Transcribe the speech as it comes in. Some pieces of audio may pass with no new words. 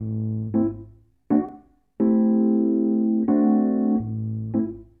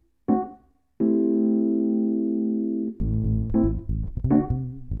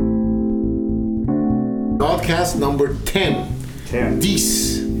Podcast number 10. 10.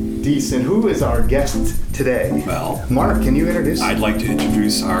 Dees. And who is our guest today? Well, Mark, can you introduce? I'd like to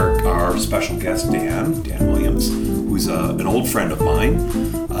introduce our special guest, Dan Williams, who's an old friend of mine,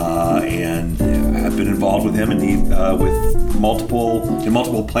 and I've been involved with him with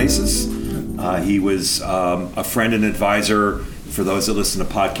multiple places. He was a friend and advisor for those that listen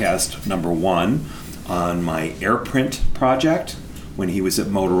to podcast number 1 on my AirPrint project when he was at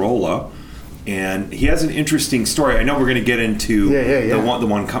Motorola. And he has an interesting story. I know we're going to get into the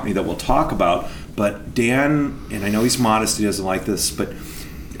one company that we'll talk about, but Dan, and I know he's modest, he doesn't like this, but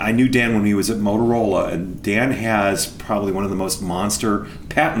I knew Dan when he was at Motorola, and Dan has probably one of the most monster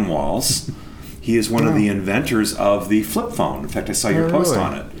patent walls. He is one of the inventors of the flip phone. In fact, I saw your post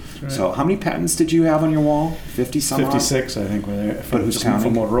on it. Right. So how many patents did you have on your wall? 50 some 56, I think. But who's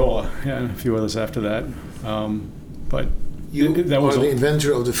counting? From Motorola. Yeah, and a few others after that. But That was the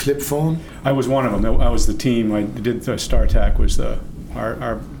inventor of the flip phone? I was one of them. I was the team. I did the StarTAC was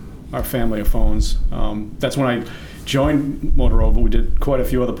our family of phones. That's when I joined Motorola, but we did quite a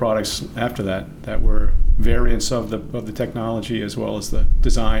few other products after that were variants of the technology as well as the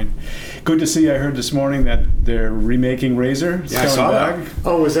design. Good to see. I heard this morning that they're remaking Razr. Yeah, I saw that.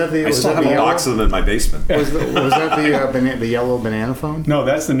 Oh, was that the? I still have a box of them in my basement. Was that the yellow banana phone? No,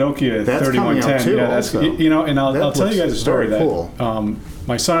 that's the Nokia 3110. Coming out too, yeah, that's also. And I'll tell you guys a story very that cool.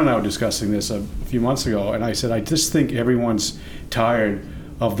 My son and I were discussing this a few months ago, and I said I just think everyone's tired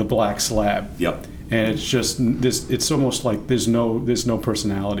of the black slab. Yep. And it's just this. It's almost like there's no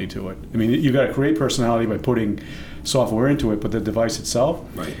personality to it. I mean, you got to create personality by putting software into it, but the device itself.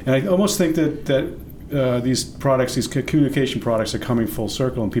 Right. And I almost think that these products, these communication products, are coming full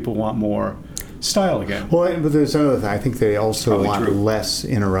circle, and people want more style again. Well, but there's another thing. I think they also want true. less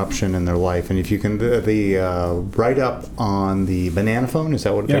interruption in their life. And if you can, the write-up on the banana phone, is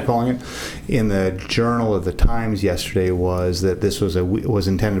that what they're calling it? In the Journal of the Times yesterday was that this was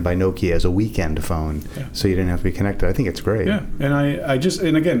intended by Nokia as a weekend phone, so you didn't have to be connected. I think it's great. Yeah, and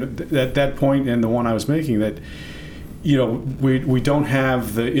and again, at that point and the one I was making, that we don't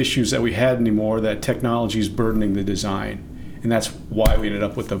have the issues that we had anymore, that technology is burdening the design. And that's why we ended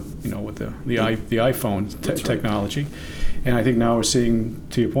up with the iPhone technology. And I think now we're seeing,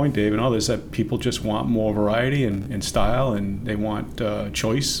 to your point, Dave, and others, that people just want more variety and style, and they want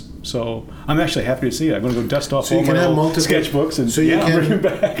choice. So I'm actually happy to see it. I'm going to go dust off all my old sketchbooks and bring them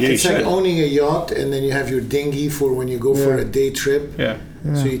back. It's like owning a yacht, and then you have your dinghy for when you go for a day trip. Yeah.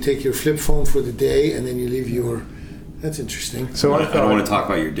 So you take your flip phone for the day, and then you leave your... That's interesting. So I don't want to talk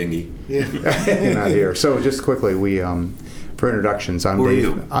about your dinghy. Yeah. You're not here. So just quickly, we... For introductions, I'm Who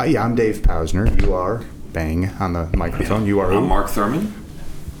Dave. Are you? I'm Dave Pausner. You are bang on the microphone. You are who? I'm Mark Thurman.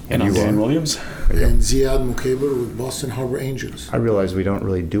 And I'm Dan Williams. And Ziad Mukaber with Boston Harbor Angels. I realize we don't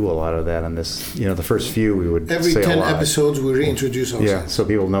really do a lot of that on this. The first few we would every say 10 a lot. Episodes we reintroduce ourselves. Yeah, so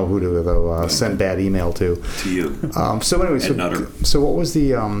people know who to send bad email to. To you. So anyway, so what was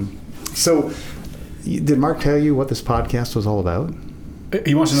the? Did Mark tell you what this podcast was all about?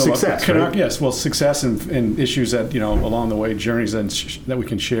 He wants to know success, about right? Yes, well, success and issues that along the way, journeys that we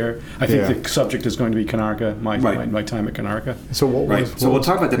can share. I think the subject is going to be Konarka, my time at Konarka. So So we'll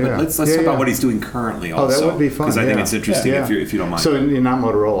talk about that, but let's talk about what he's doing currently also. Oh, that would be fun. Because I think it's interesting if you don't mind. So you're not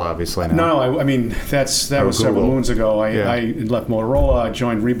Motorola, obviously. Now. No, I mean that was Google. several moons ago. I left Motorola. I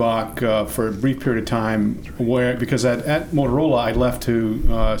joined Reebok for a brief period of time, because at Motorola I left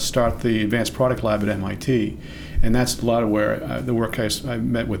to start the Advanced Product Lab at MIT. And that's a lot of where the work I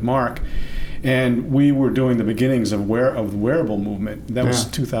met with Mark, and we were doing the beginnings of the wearable movement. That was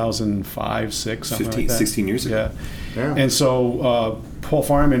 2005, 6, something 15, like that. 16 years ago. Yeah. And so Paul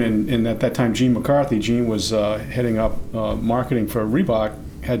Fireman and at that time Gene McCarthy, Gene was heading up marketing for Reebok,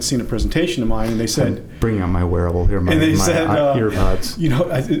 had seen a presentation of mine, and they said, "Bring on my wearable here, my earbuds."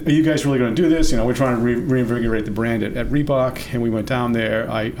 Are you guys really going to do this? We're trying to reinvigorate the brand at Reebok, and we went down there.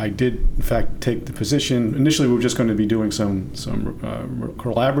 I did, in fact, take the position. Initially, we were just going to be doing some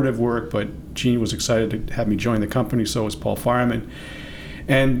collaborative work, but Gene was excited to have me join the company. So was Paul Fireman,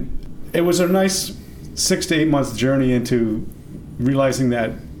 and it was a nice 6 to 8 month journey into realizing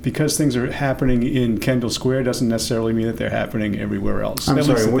that, because things are happening in Kendall Square doesn't necessarily mean that they're happening everywhere else. I'm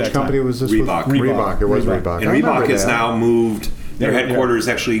sorry, which company was this? Reebok. Reebok. It was Reebok. And Reebok has now moved their headquarters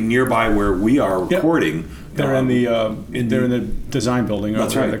actually nearby where we are recording They're in the design building.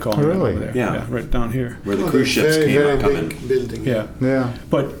 That's over right. They're calling it over there. Yeah. Right down here. where the cruise ships come in. big building. Yeah. Yeah.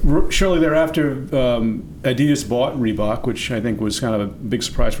 But shortly thereafter, Adidas bought Reebok, which I think was kind of a big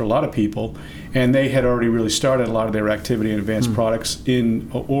surprise for a lot of people. And they had already really started a lot of their activity in advanced products in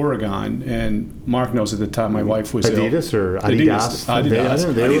Oregon. And Mark knows at the time my wife was Adidas ill. or Adidas? Adidas.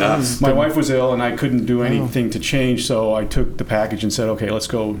 Adidas. My wife was ill, and I couldn't do anything to change, so I took the package and said, okay, let's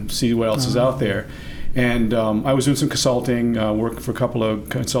go see what else is out there. And I was doing some consulting, working for a couple of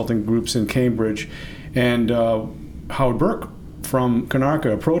consulting groups in Cambridge, and Howard Burke from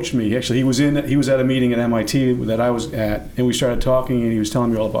Konarka approached me. Actually, he was at a meeting at MIT that I was at, and we started talking, and he was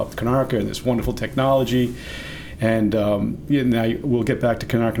telling me all about Konarka and this wonderful technology. And we'll get back to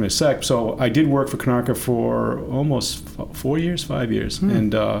Konarka in a sec. So I did work for Konarka for almost 5 years.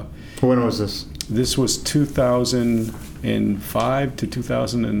 And When was this? this was 2005 to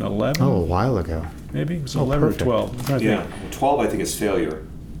 2011. Oh, a while ago. Maybe it was Oh, 11 perfect. or 12. I'm trying to Yeah, think. 12 I think is failure.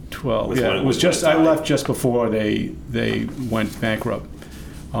 12. Was Yeah, when it it was was just when it I died. left just before they went bankrupt.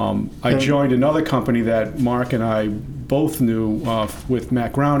 I joined another company that Mark and I both knew with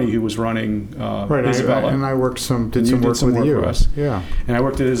Matt Growney, who was running Right, Isabella. and I worked did You some did work some with work you. for us. Yeah. And I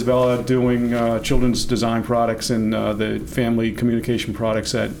worked at Isabella doing children's design products and the family communication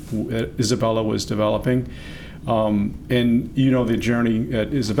products that Isabella was developing. And the journey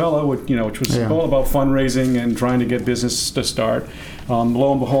at Isabella, which was all about fundraising and trying to get business to start.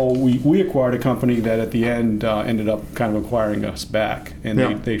 Lo and behold, we acquired a company that at the end ended up kind of acquiring us back, and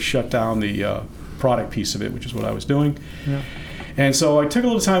they shut down the product piece of it, which is what I was doing. Yeah. And so I took a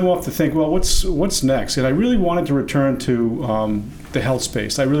little time off to think, well, what's next? And I really wanted to return to the health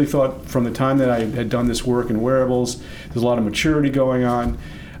space. I really thought from the time that I had done this work in wearables, there's a lot of maturity going on.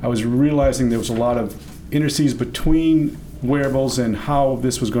 I was realizing there was a lot of interstices between wearables and how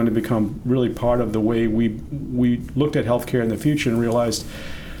this was going to become really part of the way we looked at healthcare in the future, and realized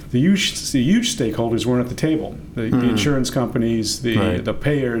the huge stakeholders weren't at the table. The insurance companies, the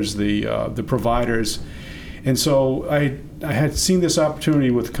payers, the providers. And so I had seen this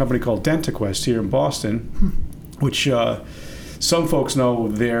opportunity with a company called DentaQuest here in Boston, which some folks know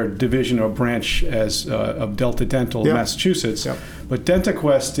their division or branch as of Delta Dental in Massachusetts. Yep. But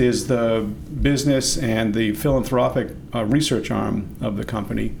DentaQuest is the business and the philanthropic research arm of the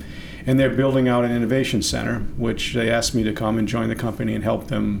company. And they're building out an innovation center, which they asked me to come and join the company and help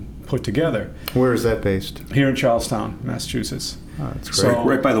them put together. Where is that based? Here in Charlestown, Massachusetts. Oh, that's great. So-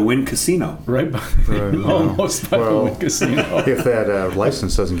 Right by the Wynn Casino. Right by, almost by the Wynn Casino. If that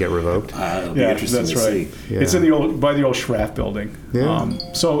license doesn't get revoked. It'll be interesting that's to right. see. It's in by the old Schraff building. Yeah.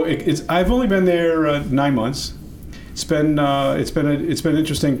 So I've only been there 9 months. It's been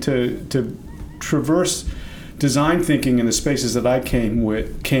interesting to traverse design thinking in the spaces that I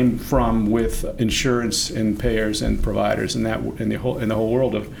came from with insurance and payers and providers and the whole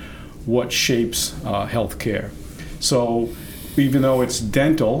world of what shapes healthcare. So even though it's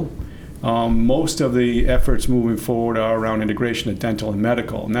dental, most of the efforts moving forward are around integration of dental and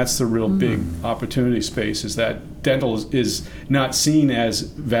medical, and that's the real big opportunity space, is that dental is not seen as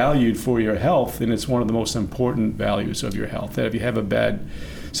valued for your health, and it's one of the most important values of your health, that if you have a bad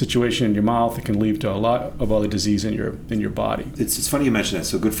situation in your mouth, it can lead to a lot of other disease in your body. It's funny you mention that.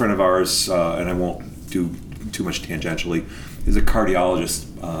 So a good friend of ours, and I won't do too much tangentially, is a cardiologist.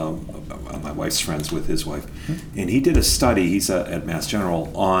 My wife's friends with his wife, and he did a study. He's at Mass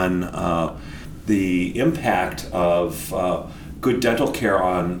General on the impact of good dental care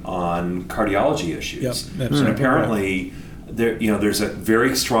on cardiology issues. Yep, And absolutely. apparently, there's a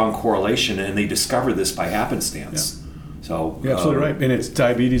very strong correlation, and they discovered this by happenstance. So You're absolutely right, and it's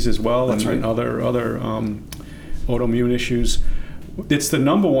diabetes as well, That's and right. other autoimmune issues. It's the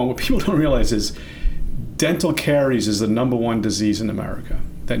number one. What people don't realize is dental caries is the number one disease in America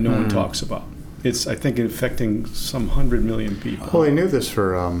that no one talks about. It's, I think, affecting some 100 million people. Well, they knew this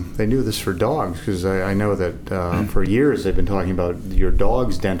for dogs, because I know that for years they've been talking about your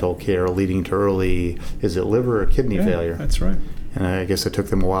dog's dental care leading to early, is it liver or kidney failure? That's right. And I guess it took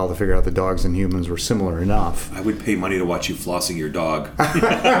them a while to figure out that dogs and humans were similar enough. I would pay money to watch you flossing your dog.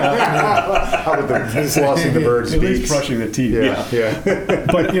 How about flossing the bird's At least beaks? brushing the teeth. Yeah.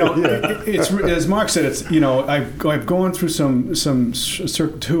 But it's as Mark said. It's I've gone through some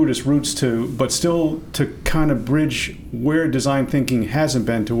circuitous routes but still to kind of bridge where design thinking hasn't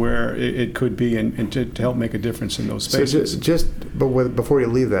been to where it could be, and to help make a difference in those spaces. Before you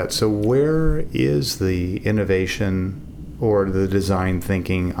leave that, so where is the innovation or the design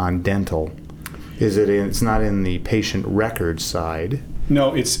thinking on dental? It's not in the patient record side.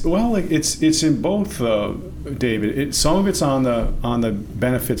 No, it's in both, David. Some of it's on the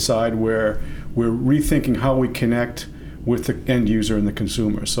benefit side, where we're rethinking how we connect with the end user and the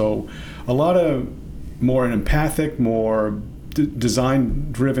consumer. So a lot of more an empathic, more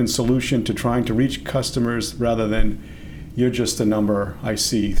design-driven solution to trying to reach customers rather than you're just a number I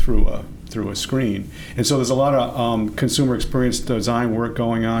see through a screen. And so there's a lot of consumer experience design work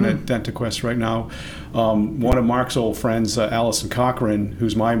going on at DentaQuest right now. One of Mark's old friends, Allison Cochran,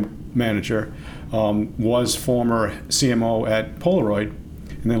 who's my manager, was former CMO at Polaroid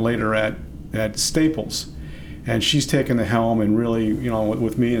and then later at Staples. And she's taken the helm and really,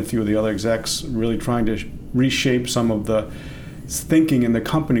 with me and a few of the other execs, really trying to reshape some of the thinking in the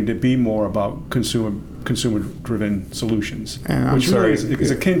company to be more about consumer-driven solutions, And which really is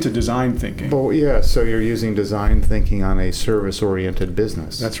akin to design thinking. Well, yeah, so you're using design thinking on a service-oriented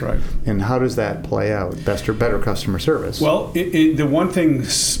business. That's right. And how does that play out? Better customer service? Well, the one thing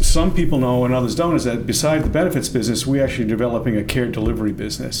some people know and others don't is that besides the benefits business, we're actually developing a care delivery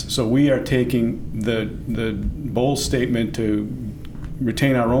business. So we are taking the bold statement to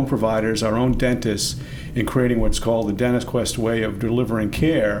retain our own providers, our own dentists, in creating what's called the DentaQuest way of delivering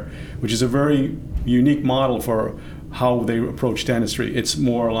care, which is a very unique model for how they approach dentistry. It's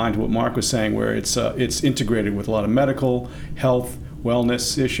more aligned to what Mark was saying, where it's integrated with a lot of medical, health,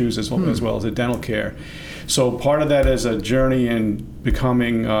 wellness issues as well as the dental care. So part of that is a journey in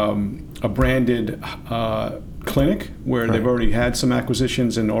becoming a branded clinic where they've already had some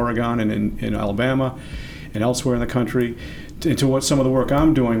acquisitions in Oregon and in Alabama and elsewhere in the country, into what some of the work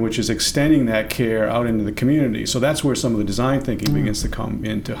I'm doing, which is extending that care out into the community. So that's where some of the design thinking begins to come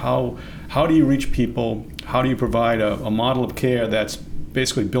into how do you reach people, how do you provide a model of care that's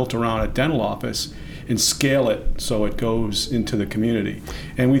basically built around a dental office and scale it so it goes into the community.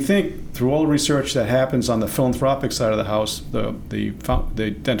 And we think through all the research that happens on the philanthropic side of the house, the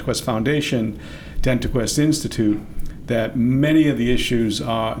DentaQuest Foundation, DentaQuest Institute, that many of the issues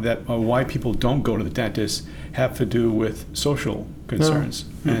that are why people don't go to the dentist have to do with social concerns.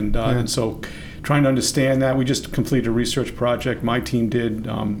 And so trying to understand that, we just completed a research project my team did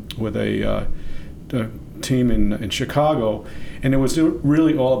with a team in Chicago, and it was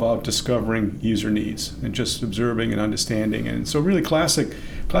really all about discovering user needs and just observing and understanding. And so really classic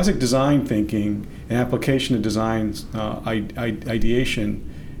design thinking and application of design ideation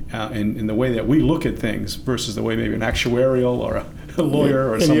in the way that we look at things versus the way maybe an actuarial or a lawyer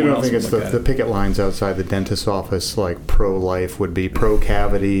or and someone else. And you don't think it's the picket lines outside the dentist's office, like pro-life would be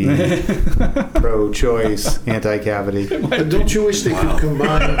pro-cavity, pro-choice, anti-cavity. Don't you wish they could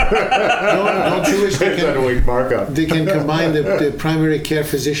combine? Don't you wish they they can combine the primary care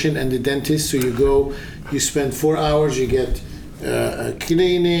physician and the dentist? So you spend 4 hours, you get a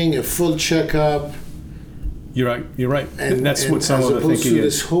cleaning, a full checkup. You're right. And that's what some of the thinking is. As opposed to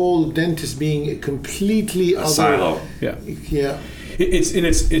this whole dentist being a completely other silo. Yeah.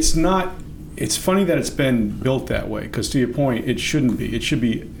 It's not. It's funny that it's been built that way, because to your point, it shouldn't be. It should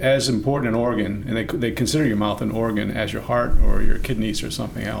be as important an organ, and they consider your mouth an organ as your heart or your kidneys or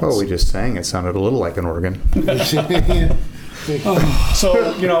something else. Oh, we just sang. It sounded a little like an organ. So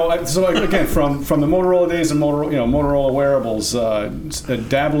again, from the Motorola days and Motorola wearables,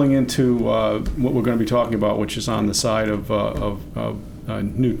 dabbling into what we're going to be talking about, which is on the side of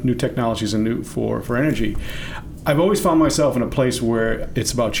new technologies and for energy. I've always found myself in a place where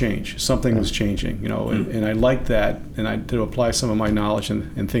it's about change. Something was changing, and I like that, and I to apply some of my knowledge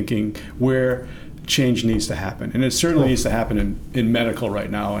and thinking where change needs to happen. And it certainly needs to happen in medical right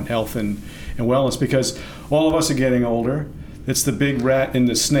now, and health and wellness, because all of us are getting older. It's the big rat and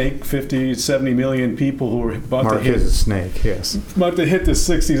the snake, 50, 70 million people who are about to hit. Mark is a snake, yes. About to hit the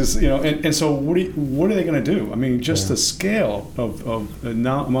 60s, and so what are they going to do? I mean, just the scale of the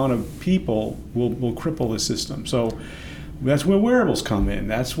amount of people will cripple the system. So that's where wearables come in.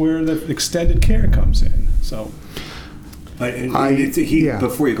 That's where the extended care comes in. So,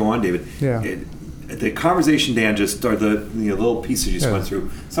 before you go on, David, the conversation Dan or the little piece that you just went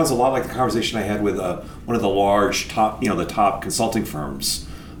through sounds a lot like the conversation I had with one of the large top consulting firms,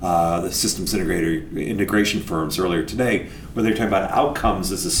 the systems integration firms earlier today, where they're talking about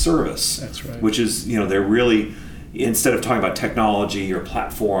outcomes as a service. That's right. Which is they're really, instead of talking about technology or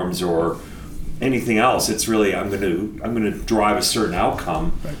platforms or anything else, it's really I'm going to drive a certain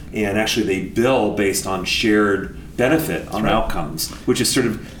outcome, and actually they bill based on shared benefit on outcomes, which is sort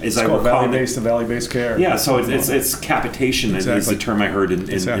of, as I recall, value-based care. Yeah, so it's capitation is the term I heard in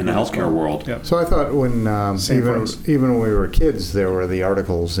the healthcare world. Yep. So I thought when even when we were kids, there were the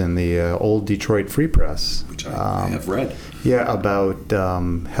articles in the old Detroit Free Press, which I have read. Yeah, about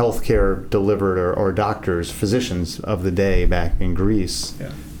healthcare delivered or doctors, physicians of the day back in Greece,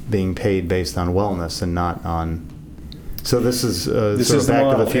 being paid based on wellness and not on So this is This sort is of Back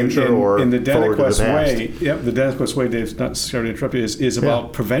model. to the Future or in the Forward to the DentaQuest Past? way. Yep, the DentaQuest way, Dave's not sorry to interrupt you, is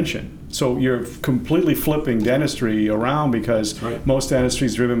about prevention. So you're completely flipping dentistry around because most dentistry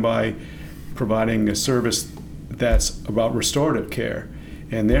is driven by providing a service that's about restorative care.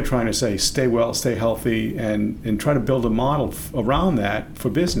 And they're trying to say, stay well, stay healthy, and try to build a model around that for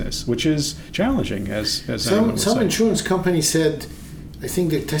business, which is challenging, as some insurance company said, I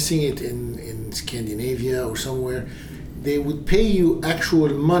think they're testing it in Scandinavia or somewhere, they would pay you actual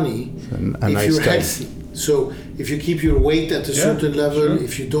money if you're healthy. So if you keep your weight at a certain level,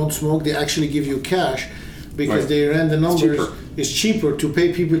 if you don't smoke, they actually give you cash because they ran the numbers. It's cheaper to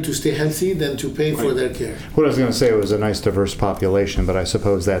pay people to stay healthy than to pay for their care. What I was going to say, it was a nice diverse population, but I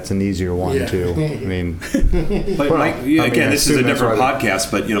suppose that's an easier one too. I mean, but again, this is a different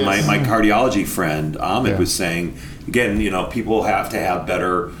podcast. But my cardiology friend Ahmed was saying, again, people have to have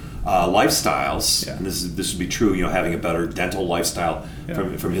better lifestyles, and this would be true. Having a better dental lifestyle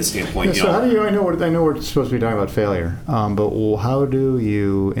from his standpoint. So how do you? I know we're supposed to be talking about failure, but how do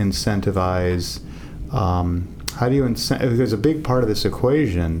you incentivize? Because a big part of this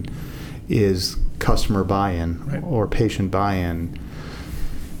equation is customer buy-in or patient buy-in.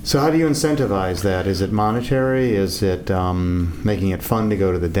 So how do you incentivize that? Is it monetary? Is it making it fun to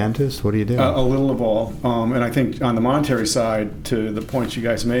go to the dentist? What do you do? A little of all. And I think on the monetary side, to the points you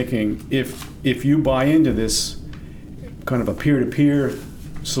guys are making, if you buy into this kind of a peer-to-peer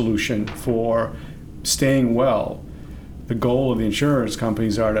solution for staying well, the goal of the insurance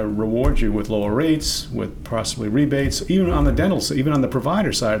companies are to reward you with lower rates, with possibly rebates, even on the dental side, even on the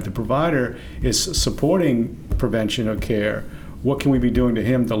provider side. If the provider is supporting prevention or care, what can we be doing to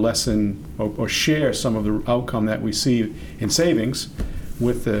him to lessen or share some of the outcome that we see in savings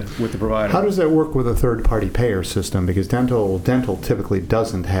with the provider? How does that work with a third-party payer system? Because dental typically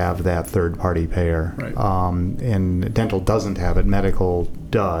doesn't have that third-party payer, and dental doesn't have it. Medical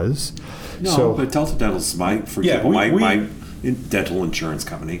does. No, but Delta Dental's my dental insurance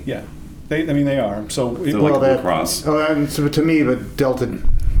company. Yeah, they are. So they're like Blue Cross. Oh, and so to me, but Delta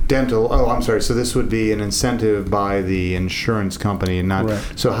Dental. Oh, I'm sorry. So this would be an incentive by the insurance company, and not.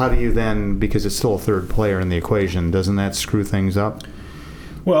 Correct. So how do you then? Because it's still a third player in the equation. Doesn't that screw things up?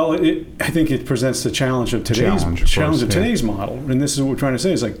 Well, I think it presents the challenge of today's today's model, and this is what we're trying to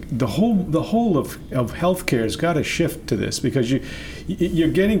say: is like the whole of healthcare has got to shift to this, because you're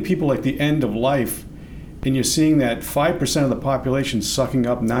getting people at the end of life, and you're seeing that 5% of the population sucking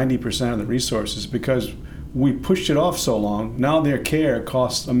up 90% of the resources because we pushed it off so long. Now their care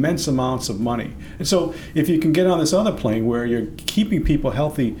costs immense amounts of money, and so if you can get on this other plane where you're keeping people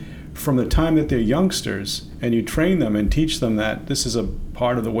healthy from the time that they're youngsters, and you train them and teach them that this is a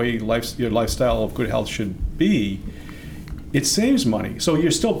part of the way your lifestyle of good health should be, it saves money. So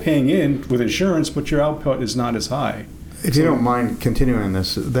you're still paying in with insurance, but your output is not as high. If you don't mind continuing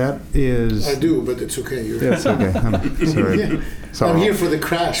this, that is... I do, but it's okay. It's okay. I'm sorry. I'm here for the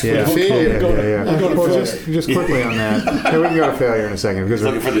crash, for the failure. Well, just quickly on that. We can go to failure in a second. Because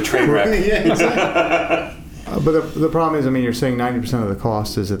looking for the train wreck. Exactly. But the problem is, you're saying 90% of the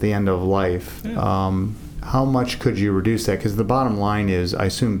cost is at the end of life. Yeah. How much could you reduce that? Because the bottom line is, I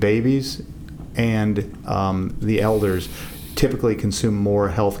assume babies and the elders typically consume more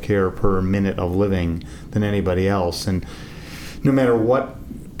health care per minute of living than anybody else. And no matter what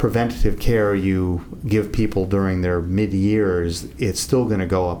preventative care you give people during their mid-years, it's still going to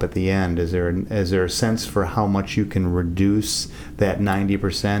go up at the end. Is there a sense for how much you can reduce that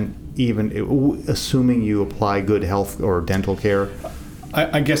 90%, even assuming you apply good health or dental care?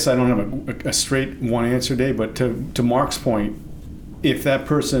 I guess I don't have a straight one answer, Dave, but to Mark's point, if that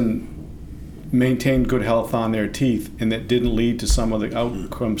person maintained good health on their teeth and that didn't lead to some of the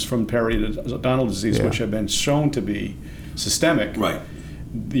outcomes from periodontal disease, which have been shown to be systemic,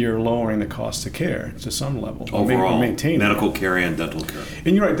 you're lowering the cost of care to some level. Overall, medical care and dental care.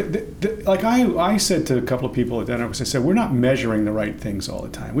 And you're right. Like I said to a couple of people at DentaQuest, I said, we're not measuring the right things all the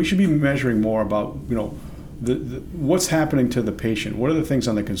time. We should be measuring more about, what's happening to the patient. What are the things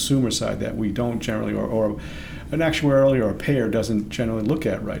on the consumer side that we don't generally, or an actuary or a payer doesn't generally look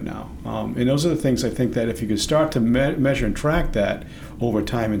at right now? And those are the things I think that if you could start to measure and track that over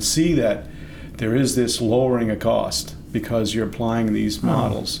time and see that there is this lowering of cost because you're applying these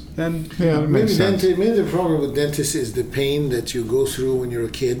models, then maybe the problem with dentists is the pain that you go through when you're a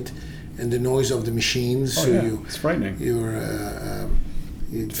kid and the noise of the machines. It's frightening.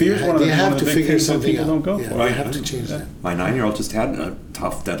 They have to figure something out. Don't go for. They have to change that. My 9-year-old just had a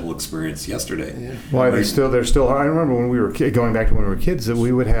tough dental experience yesterday. Yeah. Why they're still. I remember when we were going back to when we were kids that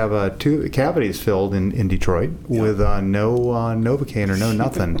we would have 2 cavities filled in Detroit with no Novocaine or no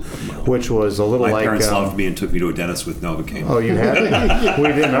nothing, which was a little My like. parents loved me and took me to a dentist with Novocaine. Oh, you had it? We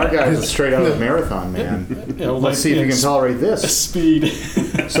didn't. Our guy was straight out of marathon, man. Let's see if you can tolerate this. Speed.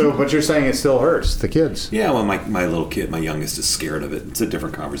 So, but you're saying it still hurts the kids? Yeah, well, my little kid, my youngest, is scared of it. It's a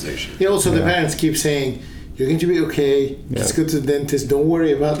different conversation. Yeah, also the parents keep saying, you're going to be okay, just go to the dentist, don't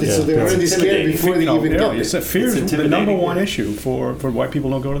worry about this. So they're already scared before they even get It's there. a fear. It's the number one issue for why people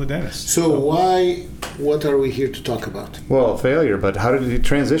don't go to the dentist. So what are we here to talk about? Well, failure, but how did it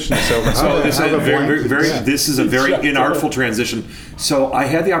transition? This is a very inartful transition. So I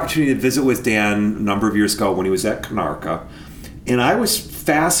had the opportunity to visit with Dan a number of years ago when he was at Konarka, and I was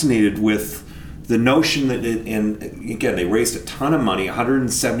fascinated with the notion that, and again, they raised a ton of money,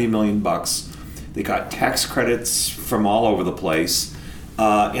 $170 million. They got tax credits from all over the place,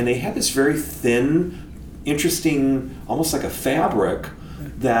 and they had this very thin, interesting, almost like a fabric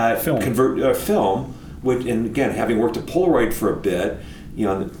that convert film. And again, having worked at Polaroid for a bit, you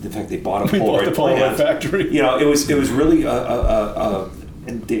know, the fact they bought a Polaroid plant, factory. You know, it was really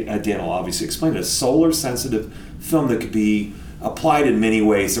and Dan will obviously explain it, a solar sensitive film that could be applied in many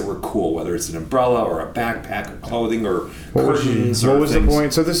ways that were cool, whether it's an umbrella or a backpack or clothing or curtains. What was the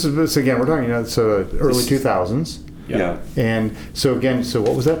point? So this again, we're talking early 2000s. Yeah. And so again,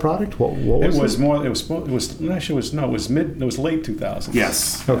 what was that product? What was it? It was late 2000s.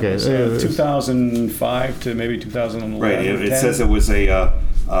 Yes. Okay. 2005 to maybe 2011. Right. It says it was they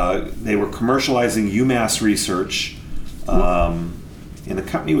were commercializing UMass research. And the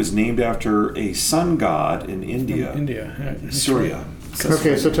company was named after a sun god in India. Right. Surya.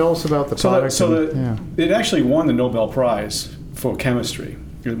 Okay, so tell us about the product. It actually won the Nobel Prize for chemistry.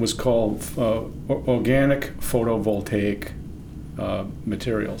 It was called organic photovoltaic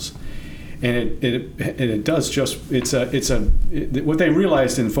materials, and it does just what they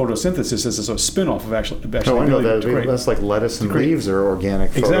realized in photosynthesis is a spin-off of actually. I know that's like lettuce and leaves are organic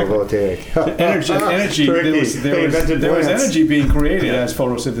photovoltaic. Energy. There was energy being created as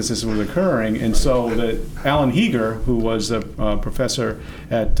photosynthesis was occurring, and so that Alan Heeger, who was a professor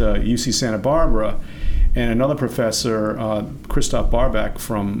at UC Santa Barbara, and another professor, Christoph Barbach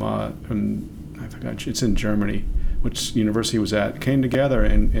from I forgot, it's in Germany, which university was at, came together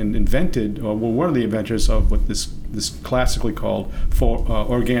and invented, or were one of the inventors of what this classically called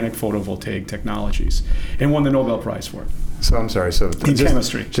organic photovoltaic technologies, and won the Nobel Prize for it. So I'm sorry. So in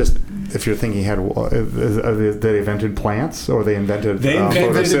chemistry, just if you're thinking, they invented plants, or they invented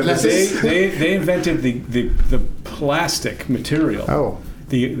photosynthesis? They invented the plastic material. Oh.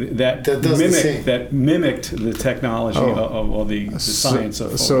 That mimicked the technology of the science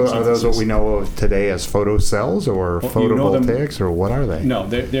of photosynthesis. So are those what we know of today as photocells or photovoltaics, or what are they? No,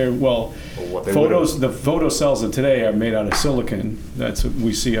 they're the photocells of today are made out of silicon. That's what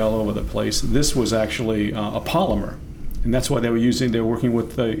we see all over the place. This was actually a polymer. And that's why they were working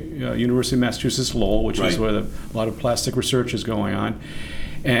with the University of Massachusetts Lowell, which is where a lot of plastic research is going on.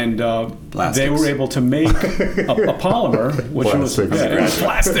 And they were able to make a polymer, which was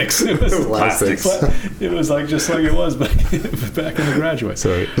plastics. It was plastics. It was just like it was back in the graduate.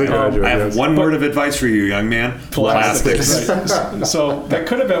 Sorry, I have one word of advice for you, young man. Plastics. Right. So that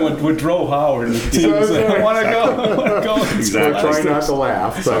could have been what drove Howard. And he said, I want to go. Exactly. Trying not to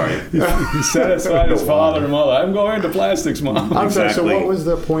laugh. Sorry. He satisfied his father and mother. I'm going to plastics, Mom. I'm sorry. So what was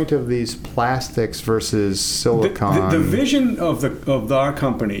the point of these plastics versus silicon? The vision of our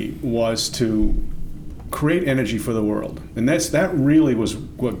company was to create energy for the world, and that really was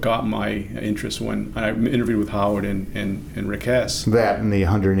what got my interest when I interviewed with Howard and Rick Hess. That and the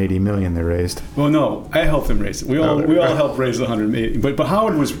 $180 million they raised. Well, no, I helped them raise it. We all helped raise the $180, but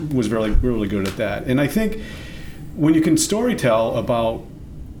Howard was really good at that. And I think when you can storytell about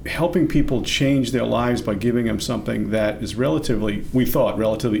helping people change their lives by giving them something that is relatively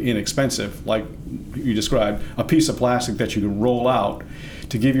inexpensive, like you described, a piece of plastic that you can roll out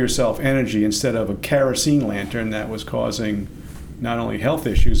to give yourself energy instead of a kerosene lantern that was causing not only health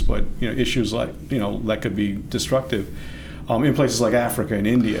issues, but issues like that could be destructive in places like Africa and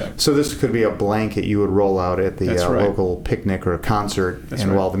India. So this could be a blanket you would roll out at the local picnic or a concert,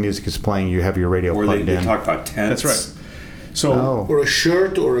 while the music is playing, you have your radio plugged in. They talk about tents. That's right. So, or a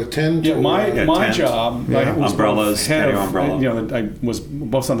shirt or a tent. Yeah, my job. I was umbrellas, umbrella. I was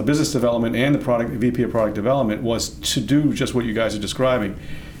both on the business development and the VP of product development, was to do just what you guys are describing.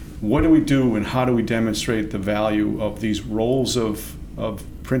 What do we do, and how do we demonstrate the value of these rolls of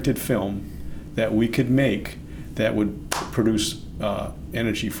printed film that we could make that would produce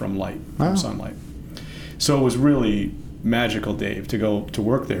energy from light, from sunlight? So it was really magical, Dave, to go to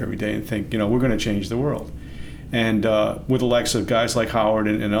work there every day and think, we're going to change the world. And with the likes of guys like Howard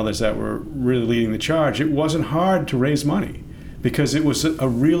and others that were really leading the charge, it wasn't hard to raise money because it was a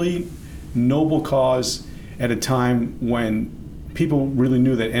really noble cause at a time when people really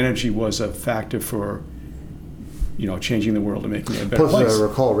knew that energy was a factor for, changing the world and making it a better place. Plus, I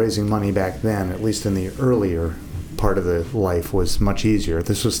recall raising money back then, at least in the earlier part of the life, was much easier.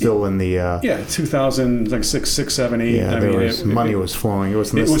 This was still in the 2006, 7, 8. Yeah, money was flowing. It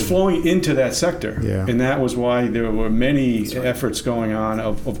was flowing into that sector, and that was why there were many efforts going on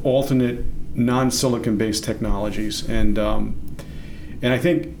of alternate non-silicon based technologies, and I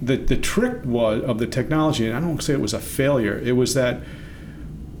think that the trick of the technology, and I don't say it was a failure, it was that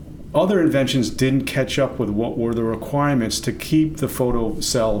other inventions didn't catch up with what were the requirements to keep the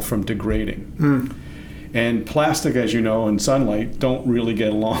photocell from degrading. And plastic, as you know, and sunlight don't really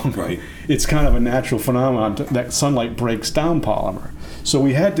get along. Right. It's kind of a natural phenomenon that sunlight breaks down polymer. So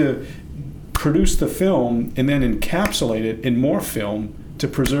we had to produce the film and then encapsulate it in more film to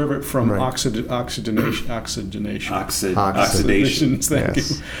preserve it from oxidation. Thank you.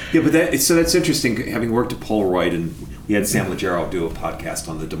 Yeah, but that's interesting. Having worked at Polaroid, and we had Sam Leggero do a podcast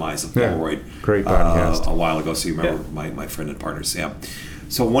on the demise of Polaroid. Great podcast. A while ago. So you remember my friend and partner Sam.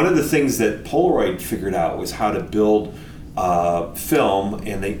 So one of the things that Polaroid figured out was how to build film,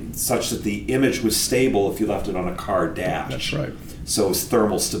 and such that the image was stable if you left it on a car dash. That's right. So it was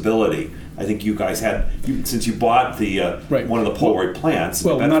thermal stability. I think you guys since you bought the one of the Polaroid plants.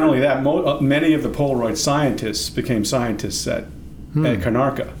 Well, not only that, many of the Polaroid scientists became scientists at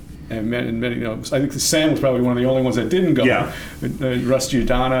Konarka. And many, I think Sam was probably one of the only ones that didn't go. Yeah. Russ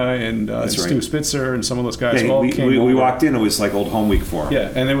Giordana and Stu Spitzer and some of those guys all came over. We walked in, it was like old home week for them.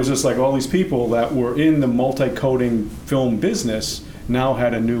 Yeah, and it was just like all these people that were in the multi-coating film business now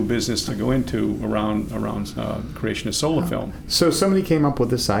had a new business to go into around creation of solar film. So somebody came up with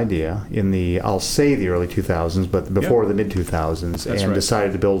this idea in the early 2000s, but before the mid 2000s, and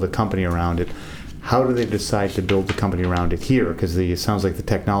decided to build a company around it. How do they decide to build the company around it here? Because it sounds like the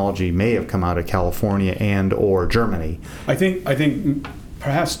technology may have come out of California and or Germany. I think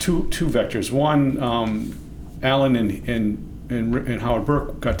perhaps two vectors. One, Alan and Howard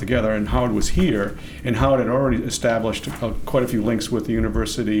Burke got together, and Howard was here, and Howard had already established quite a few links with the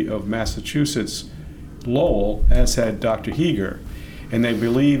University of Massachusetts, Lowell, as had Dr. Heeger. And they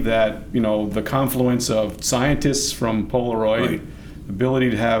believed that, the confluence of scientists from Polaroid, ability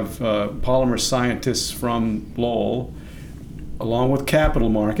to have polymer scientists from Lowell, along with capital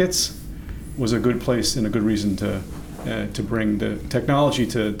markets, was a good place and a good reason to bring the technology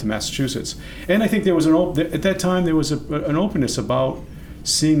to Massachusetts. And I think there was at that time there was an openness about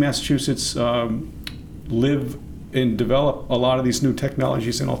seeing Massachusetts live and develop a lot of these new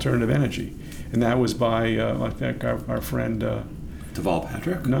technologies in alternative energy, and that was by I think our friend Deval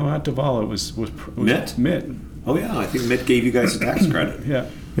Patrick. No, not Deval. It was Mitt. Oh yeah, I think Mitt gave you guys a tax credit. Yeah.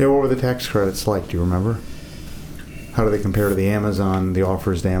 What were the tax credits like? Do you remember? How do they compare to the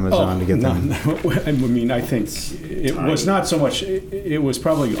offers to Amazon to get them? No. I mean, I think it was not so much. It was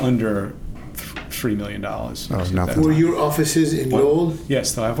probably under $3 million. Oh, nothing. Were your offices in Lowell?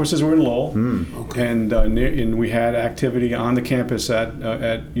 Yes, the offices were in Lowell, Okay. and we had activity on the campus at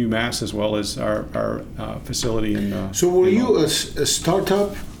UMass as well as our facility in. So were you a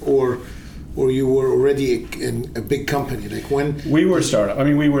startup or you were already a big company? Like when we were a startup. I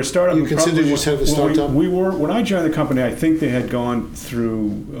mean, we were a startup. You considered yourself a startup? We were when I joined the company. I think they had gone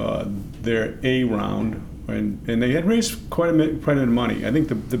through their A round. And they had raised quite a bit of money. I think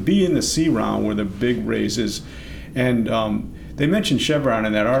the B and the C round were the big raises, and they mentioned Chevron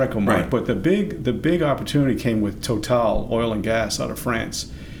in that article, Mark. Right. But the big opportunity came with Total Oil and Gas out of France,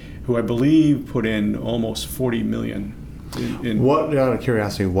 who I believe put in almost $40 million. What, out of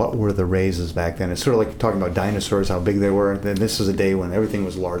curiosity, what were the raises back then? It's sort of like talking about dinosaurs, how big they were. And this was a day when everything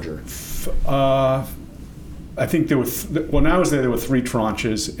was larger. I think there were when I was there were 3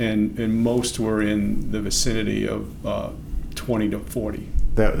 tranches, and most were in the vicinity of 20 to 40.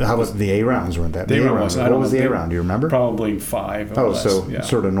 How was the A rounds? Weren't that? The A rounds. What was the A round? Do you remember? Probably 5. Oh, or less. so Yeah.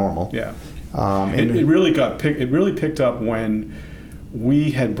 sort of normal. Yeah. It really picked up when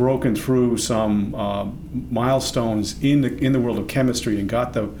we had broken through some milestones in the world of chemistry and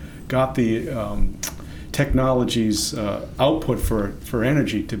got the technology's output for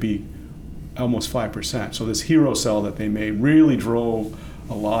energy to be almost 5%. So this hero cell that they made really drove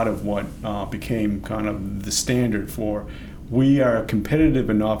a lot of what became kind of the standard for we are competitive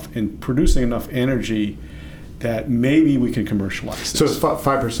enough in producing enough energy that maybe we can commercialize this. So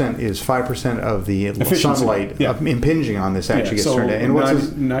 5% is 5% of the efficiency. Sunlight impinging on this actually gets turned in.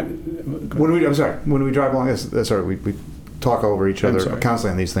 And when we drive along, we talk over each other sorry.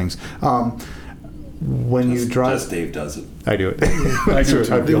 constantly on these things. When you drive, Just Dave does it. I do it. I do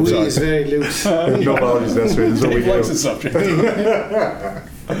too. The wheel is very loose. No apologies. That's what we Dave likes do. the subject.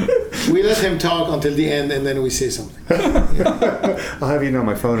 We let him talk until the end, and then we say something. I'll have you know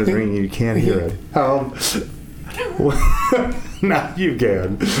my phone is ringing. You can't hear it. Now you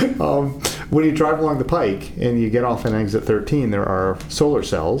can. When you drive along the Pike and you get off in exit 13, there are solar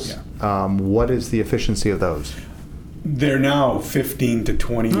cells. Yeah. What is the efficiency of those? They're now 15 to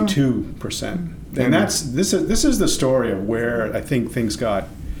 22%, and this is the story of where I think things got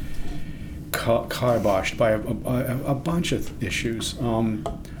kiboshed by a bunch of issues.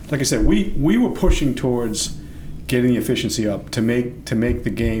 Like I said, we were pushing towards getting the efficiency up to make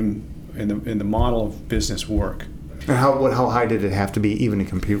the game and the model of business work. And how high did it have to be even to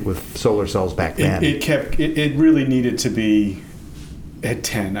compete with solar cells back then? It really needed to be at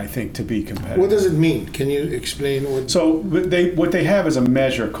 10, I think, to be competitive. What does it mean? Can you explain what? So what they have is a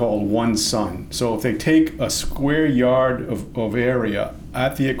measure called one sun. So if they take a square yard of area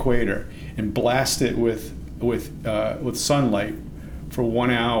at the equator and blast it with sunlight for 1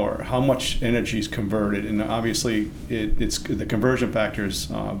 hour, how much energy is converted? And obviously, it's the conversion factor is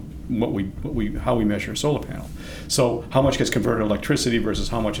how we measure a solar panel. So how much gets converted electricity versus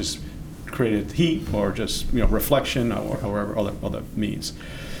how much is created heat or just reflection or however other means.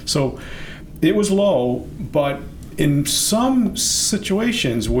 So it was low, but in some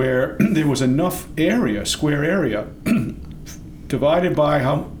situations where there was enough area, square area, divided by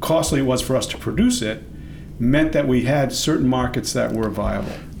how costly it was for us to produce it, meant that we had certain markets that were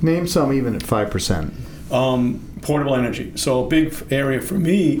viable. Name some even at 5%. Portable energy. So a big area for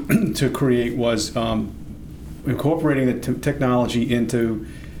me to create was incorporating the technology into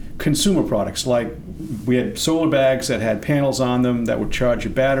consumer products. Like we had solar bags that had panels on them that would charge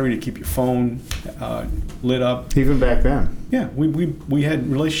your battery to keep your phone lit up. Even back then. Yeah, we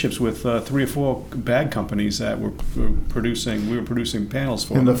had relationships with 3 or 4 bag companies that were producing panels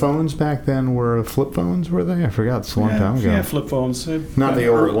for And them. the phones back then were flip phones, were they? I forgot. It's a long time ago. Yeah, flip phones. Not the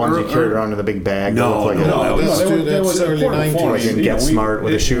old ones you carried around in the big bag. No, that looked like no, there was a early portable 90s. phone. Like in Get Smart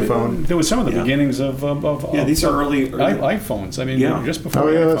with a shoe phone. There was some of the Yeah. beginnings of These are early iPhones. I mean, Yeah. just before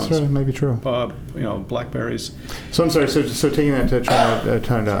Oh yeah, iPhones. that's right. Maybe true. Blackberries. So I'm sorry. So taking that to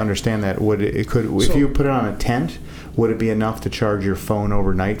trying to understand that, if you put it on a tent, would it be enough to charge your phone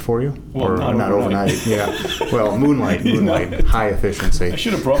overnight for you? Well, or not overnight. Yeah. Well, moonlight, high efficiency. I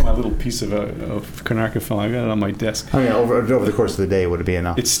should have brought my little piece of Konarka film. I got it on my desk. Oh yeah, over the course of the day, would it be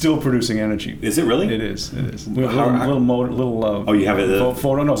enough? It's still producing energy. Is it really? It is. We have a little motor, Oh, you have it.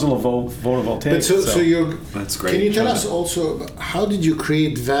 Photo. No, it's a little photovoltaic. But so you're. That's great. Can you tell us also how did you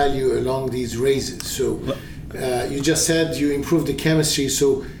create value along these raises? So you just said you improved the chemistry.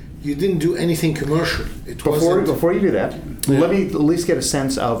 So you didn't do anything commercial. Before you do that, let me at least get a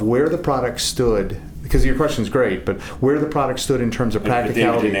sense of where the product stood, because your question's great, but where the product stood in terms of But David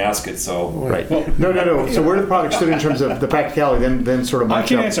practicality. didn't ask it, so. Right. No. So where the product stood in terms of the practicality, then sort of I match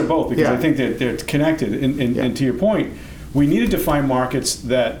can up. answer both because I think that they're connected. And to your point, we needed to find markets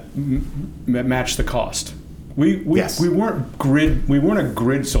that match the cost. We weren't a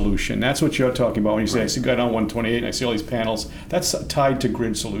grid solution. That's what you're talking about when you say I see guy on 128 and I see all these panels. That's tied to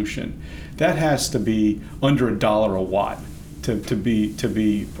grid solution. That has to be under $1 a watt to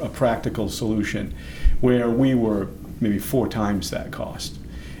be a practical solution, where we were maybe 4 times that cost.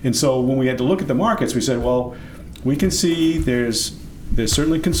 And so when we had to look at the markets, we said, well, we can see there's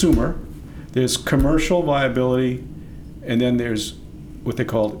certainly consumer, there's commercial viability, and then there's what they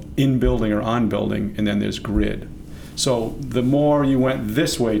call in-building or on-building, and then there's grid. So the more you went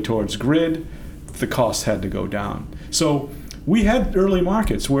this way towards grid, the cost had to go down. So we had early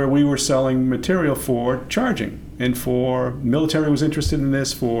markets where we were selling material for charging, and for military was interested in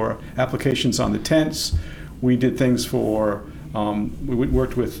this, for applications on the tents. We did things for, we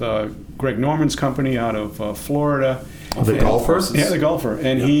worked with Greg Norman's company out of Florida. The golfer? Yeah, the golfer.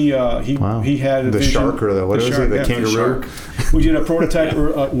 And he had a the vision. shark or what is it? The kangaroo? We did a prototype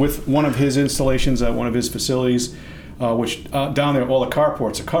with one of his installations at one of his facilities, which down there all the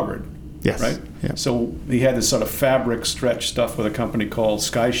carports are covered. Yes. Right? Yeah. So he had this sort of fabric stretch stuff with a company called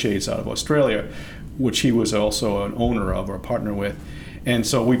Sky Shades out of Australia, which he was also an owner of or a partner with. And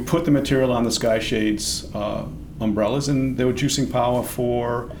so we put the material on the Sky Shades umbrellas, and they were juicing power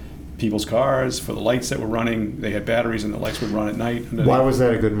for people's cars, for the lights that were running. They had batteries and the lights would run at night. Why was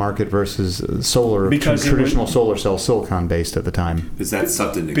that a good market versus solar, because traditional solar cell, silicon based at the time? Because that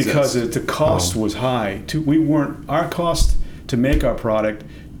stuff didn't exist. Because the cost was high. Our cost to make our product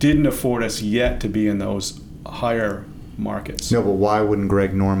didn't afford us yet to be in those higher markets. No, but why wouldn't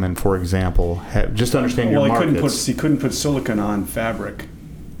Greg Norman, for example, just understand your markets? He couldn't put silicon on fabric.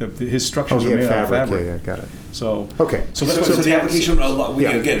 His structures he are had made out of fabric. Yeah, got it. So okay. So the application,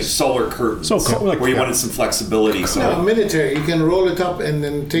 again, solar curtains, where you wanted some flexibility. So military, you can roll it up and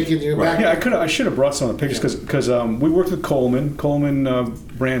then take it in your back. Yeah, I should have brought some of the pictures because we worked with Coleman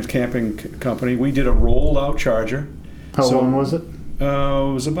brand camping company. We did a rolled out charger. How long was it? It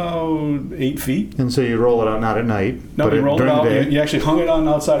was about 8 feet. And so you roll it out not at night. No, but you rolled it during out. the day. You actually hung it on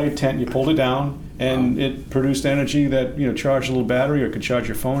outside of your tent. You pulled it down, and it produced energy that charged a little battery, or could charge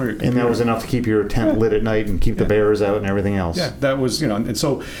your phone or your computer. And that was enough to keep your tent lit at night and keep the bears out and everything else. Yeah, that was And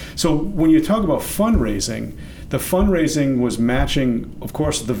so when you talk about fundraising, the fundraising was matching, of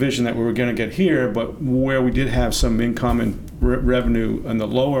course, the vision that we were going to get here, but where we did have some income and revenue in the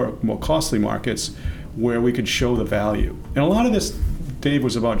lower, more costly markets, where we could show the value. And a lot of this, Dave,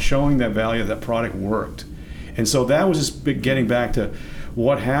 was about showing that value, that product worked. And so that was just getting back to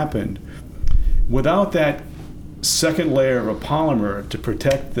what happened. Without that second layer of a polymer to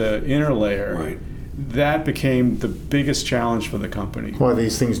protect the inner layer, that became the biggest challenge for the company. Well,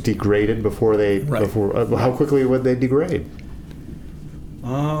 these things degraded before they, how quickly would they degrade?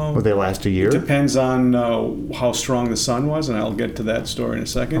 Would they last a year? It depends on how strong the sun was, and I'll get to that story in a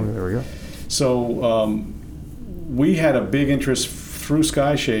second. Okay, there we go. So we had a big interest through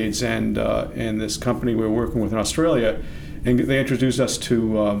Sky Shades and this company we were working with in Australia, and they introduced us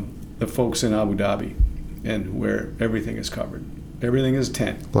to the folks in Abu Dhabi, and where everything is covered. Everything is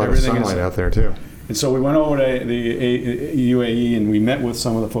tent. A lot of sunlight out there too. And so we went over to the UAE and we met with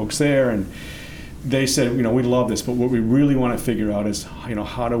some of the folks there, and they said, we love this, but what we really want to figure out is,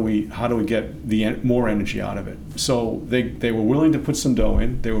 how do we get more energy out of it? So they were willing to put some dough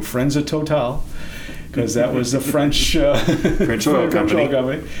in. They were friends of Total, because that was the French oil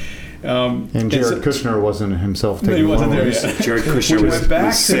company. And Jared Kushner wasn't himself taking he wasn't there yet. Jared Kushner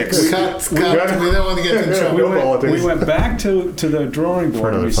was sick. We don't want to get in trouble. We went back to the drawing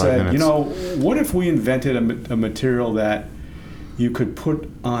board and we said, what if we invented a material that you could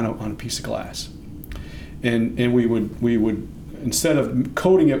put on a piece of glass, and we would instead of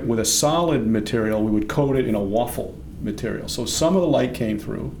coating it with a solid material, we would coat it in a waffle material. So some of the light came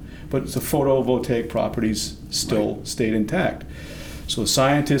through, but the photovoltaic properties still stayed intact. So the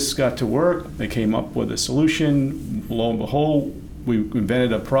scientists got to work. They came up with a solution. Lo and behold, we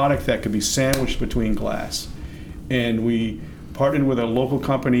invented a product that could be sandwiched between glass. And we partnered with a local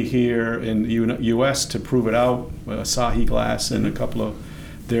company here in the U.S. to prove it out, Asahi Glass and a couple of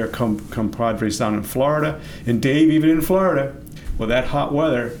their compadres down in Florida. And Dave, even in Florida, with that hot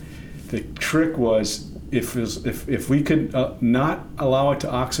weather, the trick was if we could not allow it to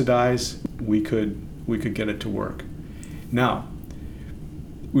oxidize, we could get it to work. Now,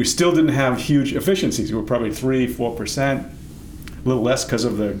 we still didn't have huge efficiencies. We were probably 3-4%, a little less because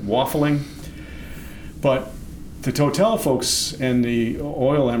of the waffling. But the Total folks and the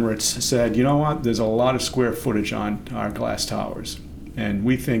oil emirates said, you know what, there's a lot of square footage on our glass towers. And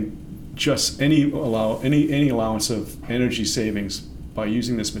we think just any allowance of energy savings by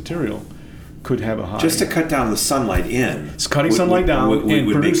using this material could have a high. Just to cut down the sunlight in. It's cutting sunlight down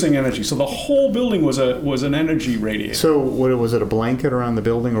and producing energy. So the whole building was an energy radiator. So was it a blanket around the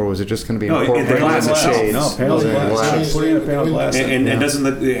building, or was it just going to be incorporated in the glass shades? No, panels of glass. Putting in a panel of glass. And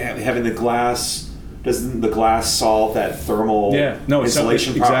having the glass, doesn't the glass solve that thermal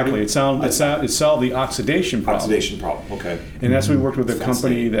insulation problem? Exactly. It solved the oxidation problem. Oxidation problem, okay. And that's we worked with a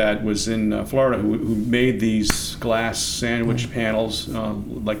company that was in Florida who made these glass sandwich panels,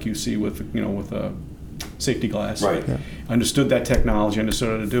 like you see with a safety glass. Right. Yeah. Understood that technology, understood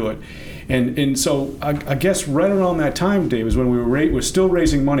how to do it. And so I guess right around that time, Dave, is when we were still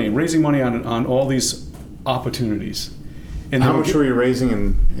raising money on all these opportunities. And how much were you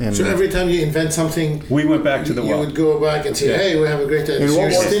raising? So every time you invent something, we went back to the well. You would go back and say, "Hey, we have a great idea." And what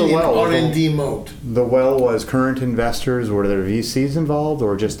was the well? R&D mode. The well was current investors. Were there VCs involved,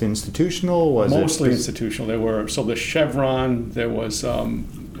 or just institutional? Mostly institutional. There were the Chevron. There was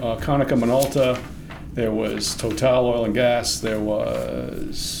Konarka Minolta. There was Total Oil and Gas. There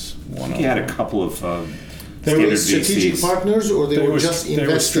was one. You had a couple of. They were strategic partners, or they were just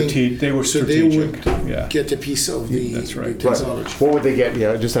investing. They were So strategic. they would get a piece of the technology. Right. What would they get?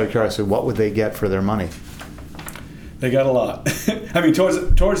 Yeah, just out of curiosity, what would they get for their money? They got a lot. I mean,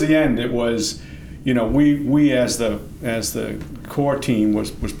 towards the end, it was, we as the core team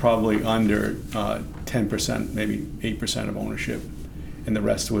was probably under 10%, maybe 8% of ownership, and the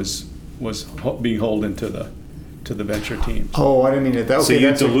rest was being beholden to the venture team. Oh, I didn't mean it that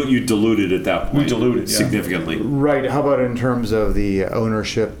way. So you diluted at that point. We diluted, significantly. Right. How about in terms of the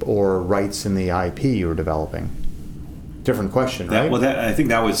ownership or rights in the IP you were developing? different question, right? I think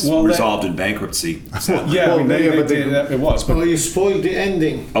that was resolved in bankruptcy. Yeah, it was. But you spoiled the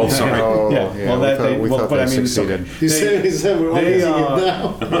ending. Oh, sorry. We thought they succeeded. You said we're all using it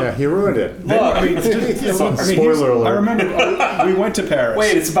now. Yeah, he ruined it. Spoiler alert. I remember we went to Paris.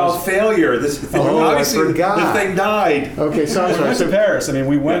 Wait, it's about failure. Obviously, the thing died. Okay, sorry. We went to Paris. I mean,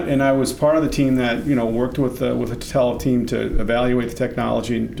 we went, and I was part of the team that worked with a Total team to evaluate the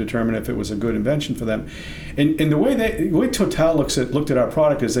technology and determine if it was a good invention for them. And the way Total looked at our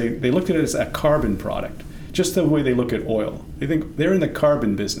product is they looked at it as a carbon product, just the way they look at oil. They think they're in the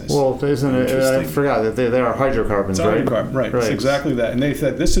carbon business. Well, isn't it? I forgot that they are hydrocarbons, right? Hydrocarbon, right? It's exactly that. And they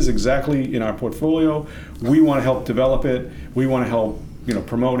said this is exactly in our portfolio. We want to help develop it. We want to help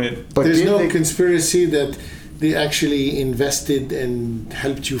promote it. But there's no conspiracy that they actually invested and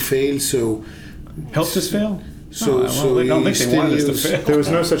helped you fail. So helped us fail. So I don't think they wanted us to fail. There was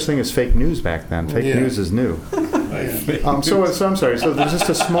no such thing as fake news back then. Fake news is new. So I'm sorry. So there's just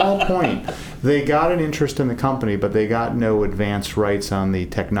a small point. They got an interest in the company, but they got no advance rights on the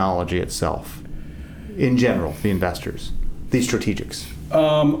technology itself. In general, the investors, the strategics.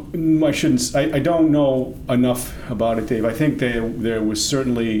 I shouldn't. I don't know enough about it, Dave. I think there was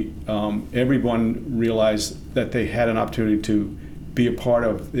certainly everyone realized that they had an opportunity to be a part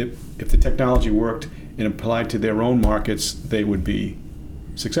of it. If the technology worked and applied to their own markets, they would be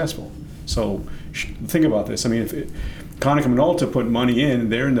successful. So think about this. I mean, if Konarka Minolta put money in,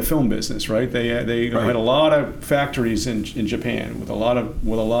 they're in the film business, right? They had a lot of factories in Japan with a lot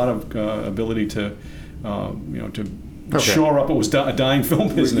of ability to shore up what was a dying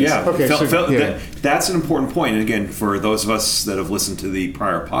film business. Yeah. Okay. That's an important point. And again, for those of us that have listened to the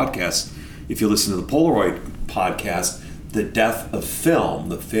prior podcasts, if you listen to the Polaroid podcast, the death of film,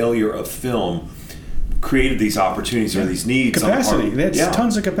 the failure of film, created these opportunities or these needs. Capacity. That's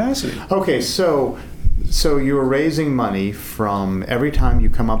tons of capacity. Okay, so you were raising money from every time you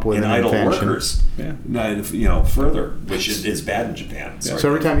come up with an idle invention. Workers. Further, which is bad in Japan. So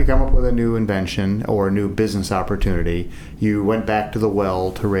every time you come up with a new invention or a new business opportunity, you went back to the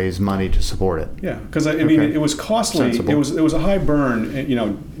well to raise money to support it. Yeah, because I mean, it was costly. Sensible. It was a high burn.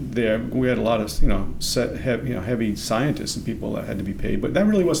 There we had a lot of heavy scientists and people that had to be paid, but that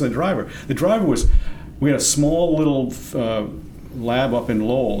really wasn't the driver. The driver was we had a small little lab up in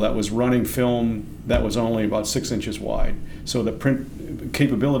Lowell that was running film that was only about 6 inches wide. So the print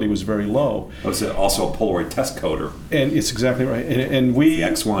capability was very low. It was also a Polaroid test coder. And it's exactly right. And we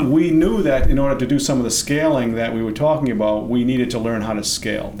X1. We knew that in order to do some of the scaling that we were talking about, we needed to learn how to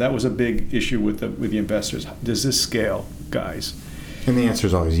scale. That was a big issue with the investors. Does this scale, guys? And the answer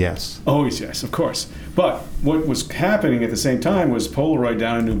is always yes. Always yes, of course. But what was happening at the same time was Polaroid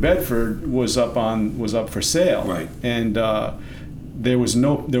down in New Bedford was up for sale. Right. And there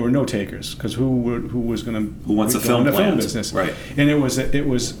were no takers because who wants a film business? Right. And it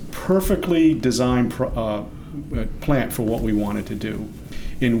was perfectly designed plant for what we wanted to do,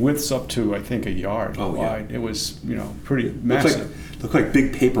 in widths up to I think a yard wide. Yeah. It was pretty massive. Looked like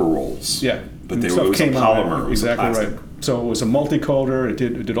big paper rolls. Yeah. But it was a polymer. Exactly right. So it was a multi-coder. It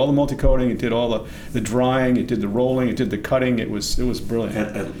did all the multi-coding. It did all the drying. It did the rolling. It did the cutting. It was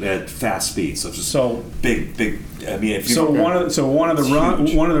brilliant at fast speed. So big. I mean, one of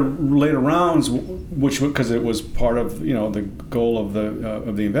the later rounds, which because it was part of the goal of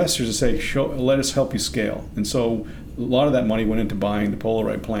the investors to say, let us help you scale. And so a lot of that money went into buying the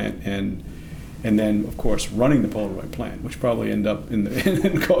Polaroid plant and then, of course, running the Polaroid plant, which probably ended up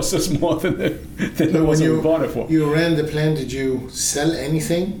and cost us more than we bought it for. You ran the plant. Did you sell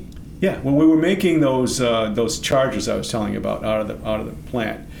anything? Yeah, when we were making those chargers I was telling you about out of the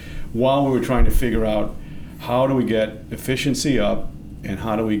plant, while we were trying to figure out how do we get efficiency up and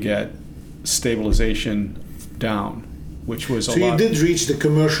how do we get stabilization down, which was a lot. So you did reach the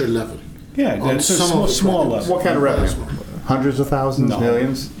commercial level. Yeah, that's a small level. What kind of revenue? Hundreds of thousands,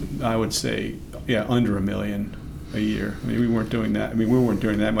 millions? I would say. Yeah, under $1 million a year. I mean, we weren't doing that. We weren't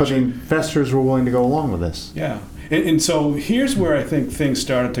doing that much. But the investors were willing to go along with this. Yeah, and so here's where I think things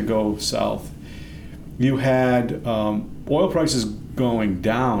started to go south. You had oil prices going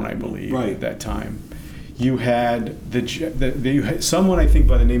down, I believe, at that time. You had you had someone I think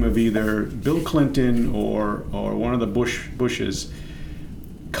by the name of either Bill Clinton or one of the Bushes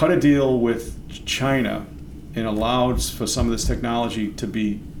cut a deal with China and allowed for some of this technology to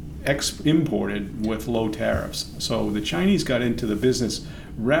be imported with low tariffs. So the Chinese got into the business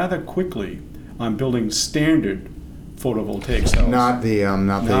rather quickly on building standard photovoltaic cells. Not the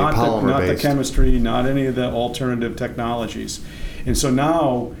polymer-based. Not the chemistry, not any of the alternative technologies. And so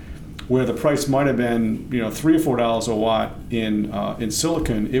now where the price might have been, $3 or $4 a watt in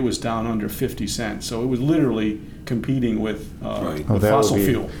silicon, it was down under 50 cents. So it was literally competing with fossil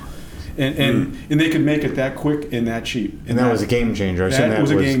fuel. And they could make it that quick and that cheap. And that was a game changer. That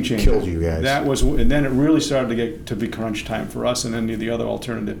was a game changer. Killed you guys. And then it really started to get to be crunch time for us and any of the other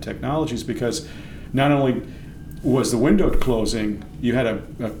alternative technologies, because not only was the window closing, you had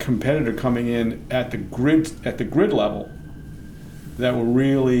a competitor coming in at the grid level that were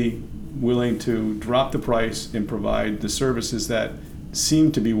really willing to drop the price and provide the services that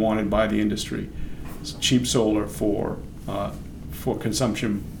seemed to be wanted by the industry. It's cheap solar for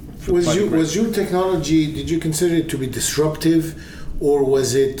consumption. Was your technology, did you consider it to be disruptive, or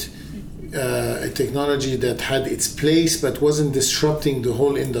was it a technology that had its place but wasn't disrupting the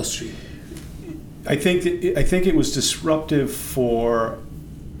whole industry? I think it was disruptive for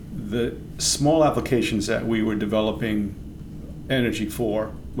the small applications that we were developing energy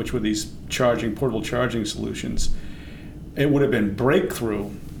for, which were these portable charging solutions. It would have been breakthrough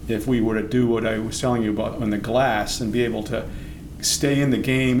if we were to do what I was telling you about on the glass and be able to stay in the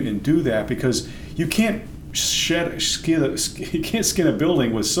game and do that, because you can't skin a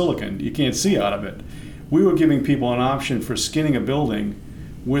building with silicon. You can't see out of it. We were giving people an option for skinning a building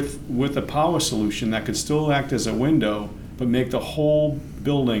with a power solution that could still act as a window but make the whole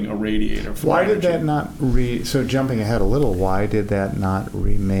building a radiator. Why did that not so jumping ahead a little, why did that not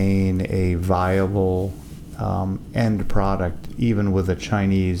remain a viable end product even with the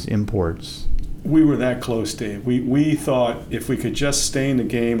Chinese imports? We were that close, Dave. We thought if we could just stay in the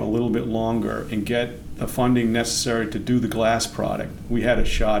game a little bit longer and get the funding necessary to do the glass product, we had a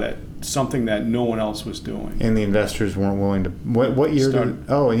shot at something that no one else was doing. And the investors weren't willing to. What year?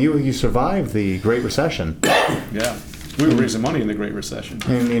 And you survived the Great Recession. Yeah, we were raising money in the Great Recession.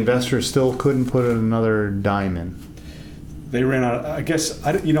 And the investors still couldn't put another dime in. They ran out. I guess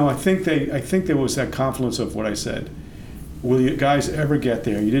I think there was that confluence of what I said. Will you guys ever get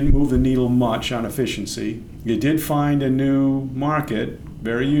there? You didn't move the needle much on efficiency. You did find a new market,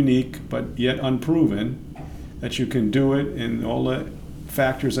 very unique but yet unproven, that you can do it, and all the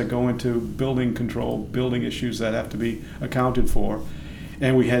factors that go into building control, building issues that have to be accounted for.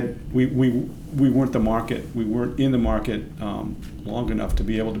 And we weren't the market. We weren't in the market long enough to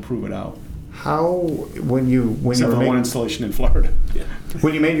be able to prove it out. When you Except for one installation in Florida. Yeah.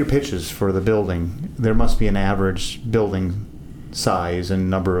 When you made your pitches for the building, there must be an average building size and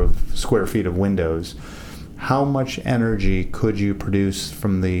number of square feet of windows. How much energy could you produce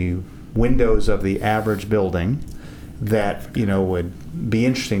from the windows of the average building that would be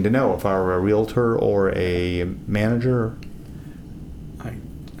interesting to know if I were a realtor or a manager?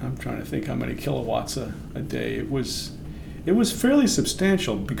 I'm trying to think how many kilowatts a day. It was fairly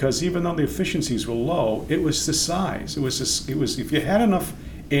substantial, because even though the efficiencies were low, it was the size. It was if you had enough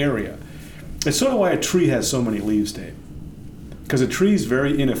area. It's sort of why a tree has so many leaves, Dave. Because a tree is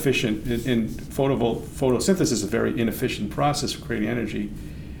very inefficient, and photosynthesis is a very inefficient process for creating energy.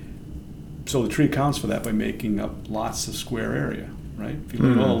 So the tree accounts for that by making up lots of square area, right? If you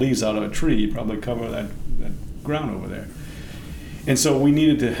leave all the leaves out of a tree, you probably cover that ground over there. And so we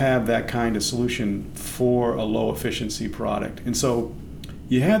needed to have that kind of solution for a low efficiency product. And so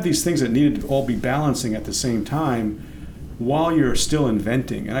you have these things that needed to all be balancing at the same time while you're still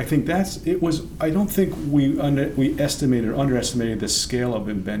inventing. And I think I don't think we estimated or underestimated the scale of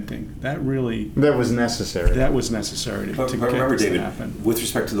inventing. That was necessary. That was necessary to get remember, this David, to happen. With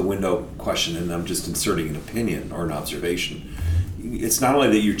respect to the window question, and I'm just inserting an opinion or an observation, it's not only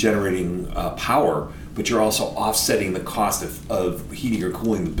that you're generating power, but you're also offsetting the cost of heating or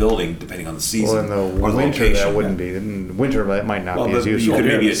cooling the building depending on the season. Well, in the winter that wouldn't be. In winter that might not be as useful. You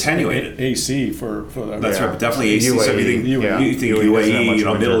could maybe attenuate it. AC for the. That's right, but definitely AC. UAE, so you think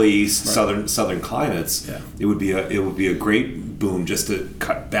UAE, Middle East, right. southern climates. Yeah. It would be a great boom just to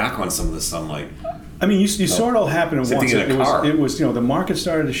cut back on some of the sunlight. I mean, you saw it all happen at once. It was the market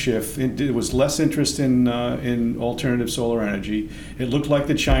started to shift. It was less interest in alternative solar energy. It looked like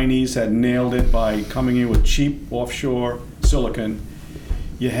the Chinese had nailed it by coming in with cheap offshore silicon.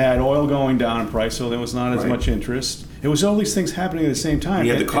 You had oil going down in price, so there was not as much interest. It was all these things happening at the same time. And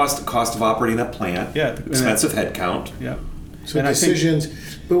you had the cost of operating that plant. Yeah, expensive headcount. Yeah. So and decisions.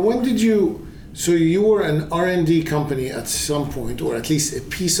 But when did you? So you were an R&D company at some point, or at least a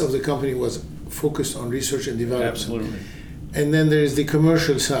piece of the company was focused on research and development. Absolutely. And then there's the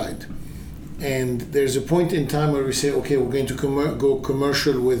commercial side. And there's a point in time where we say, okay, we're going to go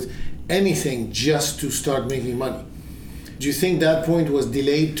commercial with anything just to start making money. Do you think that point was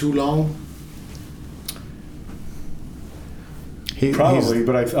delayed too long? Probably,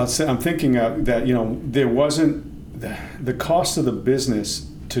 but I'm thinking that there wasn't the cost of the business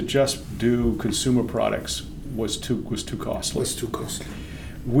to just do consumer products was too costly. Was too costly.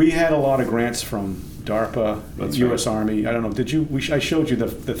 We had a lot of grants from DARPA, U.S. Army. I don't know. Did you? I showed you the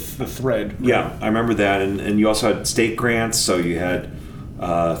thread. Right? Yeah, I remember that, and you also had state grants. So you had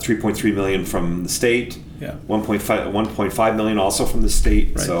 $3.3 million from the state. Yeah. 1.5 million also from the state.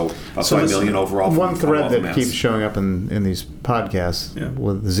 Right. So about $5 million overall. One thread that Mass. keeps showing up in these podcasts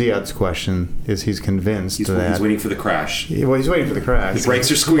with Ziad's question is he's convinced He's waiting for the crash. Well, he's waiting for the crash. The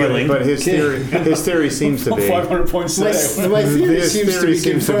brakes are squealing. But his theory seems to be 500 points today. My theory seems to be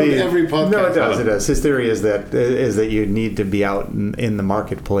confirmed every podcast. No, it does. It does. His theory is that you need to be out in the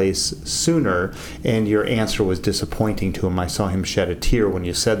marketplace sooner, and your answer was disappointing to him. I saw him shed a tear when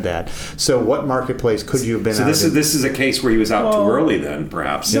you said that. So, what marketplace could you have been? So this is a case where he was out too early, then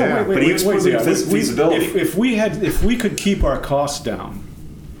perhaps. No, Yeah. But he was proving feasibility. If we could keep our costs down,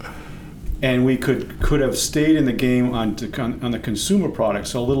 and we could have stayed in the game on the consumer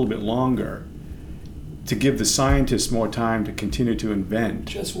products a little bit longer, to give the scientists more time to continue to invent.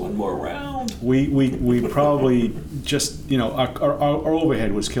 Just one more round. We probably just, our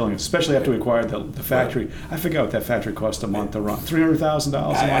overhead was killing us, especially after we acquired the factory. I forgot what that factory cost a month to run. $300,000 a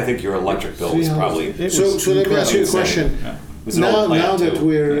month. I think your electric bill was probably. So let me ask you a question. Yeah. It was an old Now plant, that too.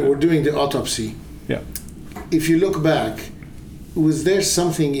 we're doing the autopsy, Yeah. if you look back, was there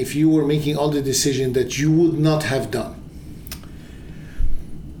something, if you were making all the decision, that you would not have done?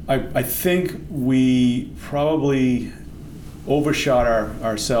 I think we probably overshot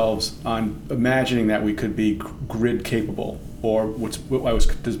ourselves on imagining that we could be grid capable, or what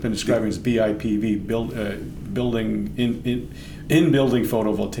has been described as BIPV, building in building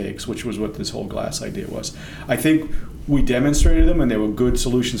photovoltaics, which was what this whole glass idea was. I think we demonstrated them, and they were good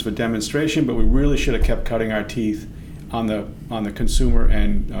solutions for demonstration, but we really should have kept cutting our teeth on the consumer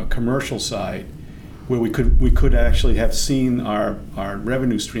and commercial side, where we could actually have seen our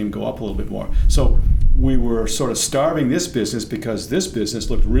revenue stream go up a little bit more. So we were sort of starving this business because this business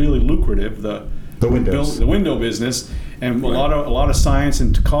looked really lucrative, the window business, and Right. a lot of science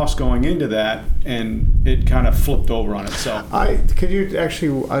and cost going into that, and it kind of flipped over on itself. I'd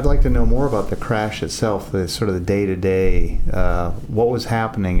like to know more about the crash itself, the sort of the day-to-day, what was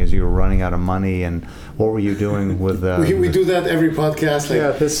happening as you were running out of money, and what were you doing with We do that every podcast.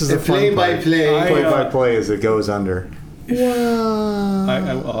 this is a fun play-by-play. play-by-play as it goes under.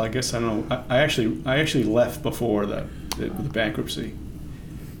 I guess I don't know. I actually left before the bankruptcy.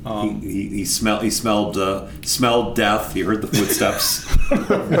 He smelled death. He heard the footsteps.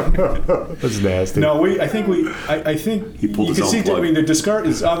 That's nasty. No, I think He pulled you his can own see. plug. I mean,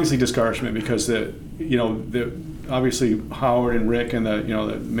 it's obviously discouragement because obviously Howard and Rick and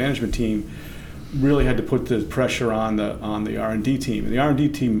the management team really had to put the pressure on the R&D team. And the R&D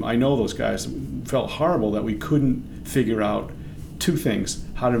team, I know those guys felt horrible that we couldn't figure out two things: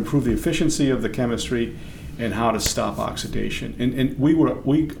 how to improve the efficiency of the chemistry, and how to stop oxidation. And we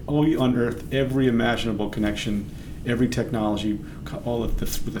unearthed every imaginable connection, every technology, all of the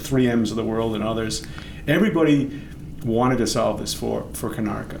 3Ms of the world and others. Everybody wanted to solve this for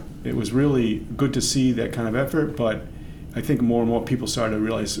Konarka. It was really good to see that kind of effort, but I think more and more people started to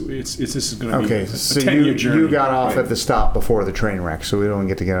realize this is going to be a 10-year journey. You got off at the stop before the train wreck, so we don't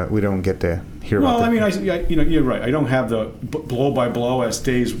get to hear about. Well, I mean, you're right. I don't have the blow by blow as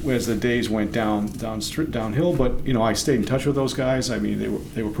the days went downhill, but I stayed in touch with those guys. I mean,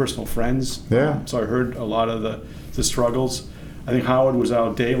 they were personal friends. Yeah. So I heard a lot of the struggles. I think Howard was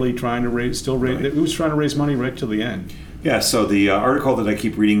out daily trying to raise. He was trying to raise money right to the end. Yeah. So the article that I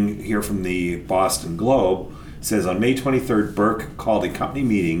keep reading here from the Boston Globe says on May 23rd, Burke called a company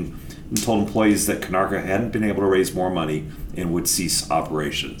meeting and told employees that Konarka hadn't been able to raise more money and would cease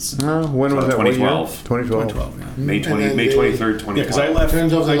operations. When was that? 2012. 2012. Yeah. May 23rd, 2012. Yeah, because I left.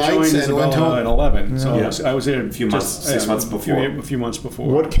 Turned off the I lights joined and went Isabella home. at 11, so Yeah. I was there A few months, 6 months before. A few months before.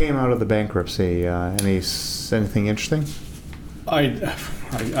 What came out of the bankruptcy? Anything interesting? I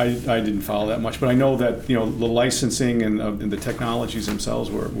didn't follow that much, but I know that the licensing and the technologies themselves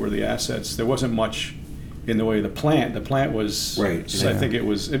were the assets. There wasn't much in the way of the plant. The plant was Right. So I think it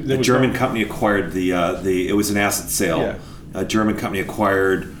was. The German company acquired it was an asset sale. Yeah. A German company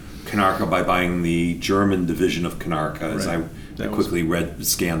acquired Konarka by buying the German division of Konarka, as Right. I quickly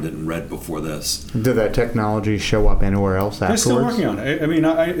scanned it and read before this. Did that technology show up anywhere else They're afterwards? still working on it. I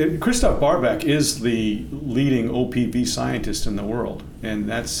mean, Christoph Barbeck is the leading OPV scientist in the world, and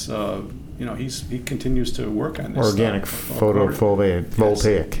that's he continues to work on this Organic stuff.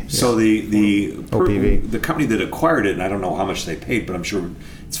 photovoltaic. So the OPV. the company that acquired it, and I don't know how much they paid, but I'm sure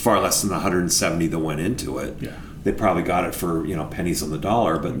it's far less than the 170 that went into it. Yeah. They probably got it for pennies on the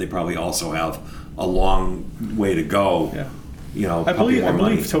dollar, but they probably also have a long way to go Yeah. I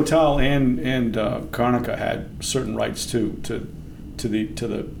believe Total and Konarka had certain rights to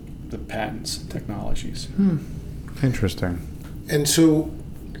the patents technologies. Interesting. And so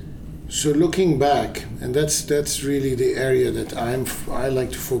looking back, and that's really the area that I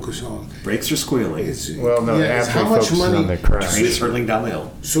like to focus on. Brakes are squealing. How much money Train is hurtling down the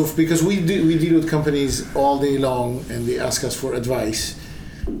hill. So because we deal with companies all day long, and they ask us for advice,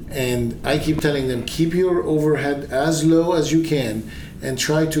 and I keep telling them, keep your overhead as low as you can, and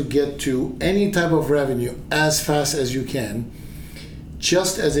try to get to any type of revenue as fast as you can,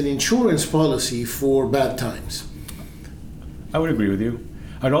 just as an insurance policy for bad times. I would agree with you.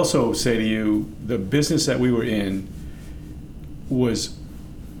 I'd also say to you, the business that we were in was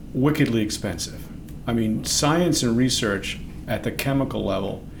wickedly expensive. I mean, science and research at the chemical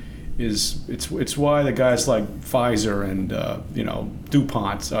level it's why the guys like Pfizer and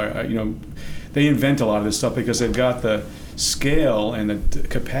DuPont are they invent a lot of this stuff because they've got the scale and the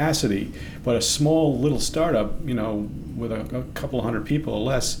capacity. But a small little startup, with a couple of hundred people or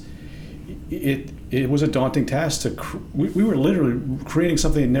less, it was a daunting task we were literally creating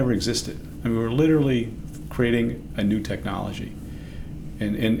something that never existed. I mean, we were literally creating a new technology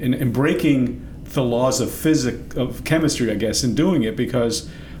and breaking the laws of chemistry, I guess, in doing it, because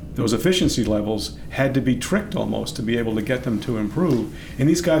those efficiency levels had to be tricked almost to be able to get them to improve. And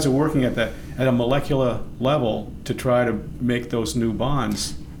these guys are working at a molecular level to try to make those new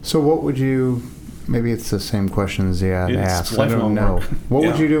bonds. So what would you, maybe it's the same question Ziad asked, I don't know. What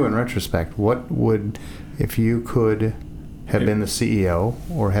would you do in retrospect? What would, if you could have been the CEO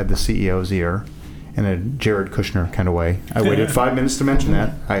or had the CEO's ear, in a Jared Kushner kind of way? I waited 5 minutes to mention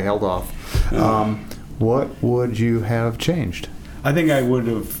that. I held off. What would you have changed? I think I would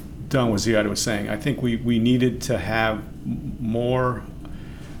have done what Ziad was saying. I think we needed to have more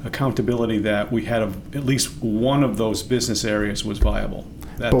accountability, that we had at least one of those business areas was viable.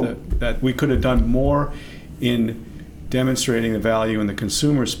 That we could have done more in demonstrating the value in the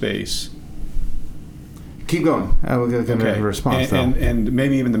consumer space. Keep going. I will get a response, though. And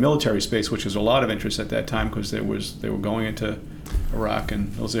maybe even the military space, which was a lot of interest at that time because they were going into Iraq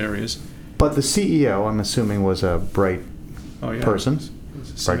and those areas. But the CEO, I'm assuming, was a bright person,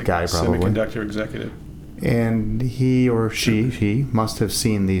 bright guy probably. Semiconductor executive. And he or she must have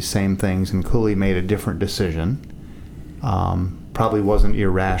seen these same things and clearly made a different decision. Probably wasn't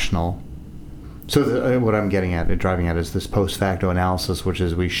irrational. So what I'm driving at is this post facto analysis, which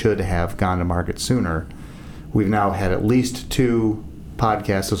is we should have gone to market sooner. We've now had at least 2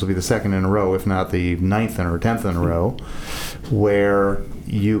 podcasts, this will be the second in a row, if not the 9th or 10th in a row, where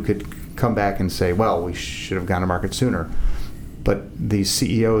you could come back and say, well, we should have gone to market sooner. But these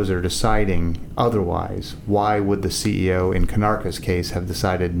CEOs are deciding otherwise. Why would the CEO in Konarka's case have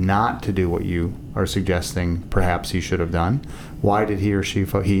decided not to do what you are suggesting perhaps he should have done? Why did he or she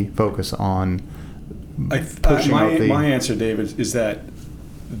focus on pushing out the... My answer, David, is that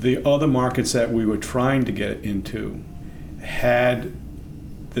the other markets that we were trying to get into had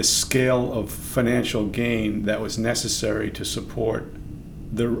the scale of financial gain that was necessary to support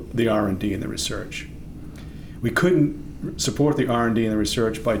the R&D and the research. We couldn't support the R&D and the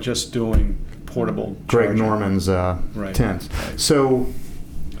research by just doing portable Greg charging. Norman's tents. Right. So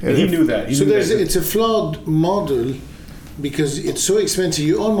he knew that. It's a flawed model because it's so expensive.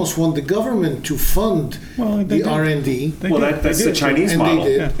 You almost want the government to fund the R&D. That's the Chinese model.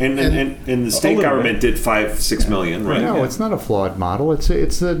 And the state government did $5-6 million. Right? No, it's not a flawed model. It's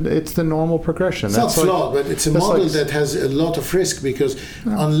the normal progression. It's not flawed, but it's a model that has a lot of risk because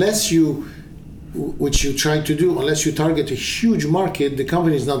unless you, which you try to do, unless you target a huge market, the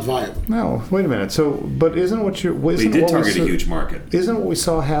company is not viable. No, wait a minute. So, but isn't what you... They did target a huge market. Isn't what we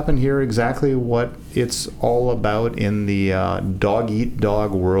saw happen here exactly what it's all about in the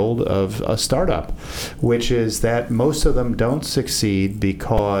dog-eat-dog world of a startup, which is that most of them don't succeed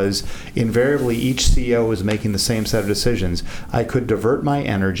because invariably each CEO is making the same set of decisions. I could divert my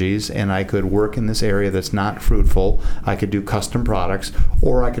energies and I could work in this area that's not fruitful. I could do custom products,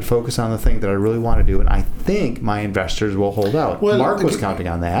 or I could focus on the thing that I really want to do, and I think my investors will hold out. Well, Mark was counting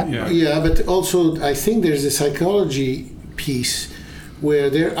on that. Yeah, but also I think there's a psychology piece where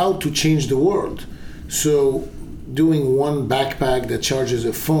they're out to change the world. So doing one backpack that charges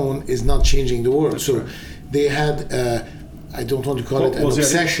a phone is not changing the world. So they had, I don't want to call it an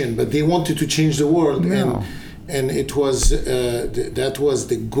obsession, but they wanted to change the world. and it was that was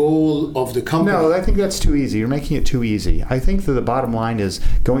the goal of the company. No, I think that's too easy. You're making it too easy. I think that the bottom line is,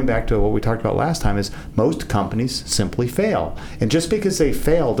 going back to what we talked about last time, is most companies simply fail. And just because they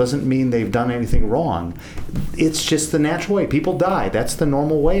fail doesn't mean they've done anything wrong. It's just the natural way. People die. That's the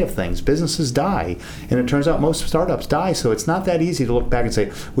normal way of things. Businesses die. And it turns out most startups die. So it's not that easy to look back and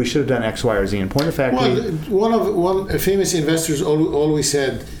say, we should have done X, Y, or Z. And point of fact, one famous investors always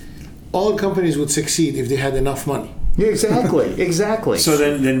said, all companies would succeed if they had enough money. Yeah, exactly. So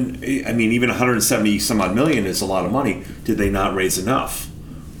then, I mean, even 170 some odd million is a lot of money. Did they not raise enough?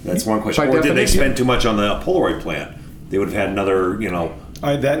 That's one question. Or did they spend too much on the Polaroid plant? They would have had another,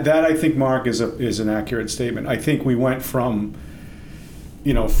 That I think, Mark, is an accurate statement. I think we went from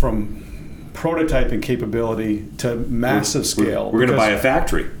prototyping capability to massive scale. We're going to buy a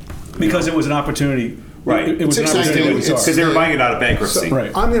factory because it was an opportunity. Right. It was an opportunity because they were buying it out of bankruptcy. Right.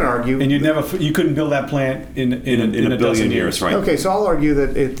 I'm going to argue, and you couldn't build that plant in a billion years, right? Okay, so I'll argue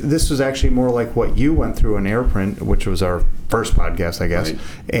that this was actually more like what you went through in Airprint, which was our first podcast, I guess, right.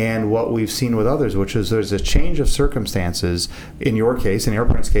 And what we've seen with others, which is there's a change of circumstances. In your case, in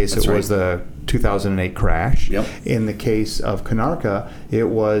Airprint's case, it was the 2008 crash. Yep. In the case of Konarka, it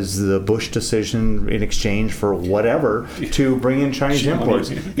was the Bush decision in exchange for whatever to bring in Chinese imports,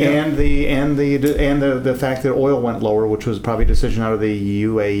 and the fact that oil went lower, which was probably a decision out of the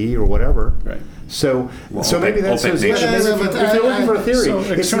UAE or whatever. Right. So maybe that's if you're looking for a theory, so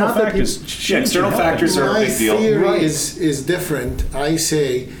it's not that external factors are a big deal. My theory is different. I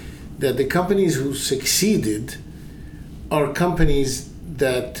say that the companies who succeeded are companies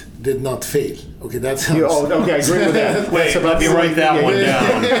that did not fail. Okay, that's how. Okay, I agree with that. Wait, let me write that one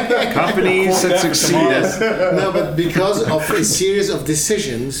down. Companies that succeeded. No, but because of a series of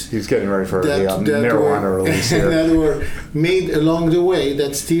decisions. He's getting ready for the marijuana release here. That were made along the way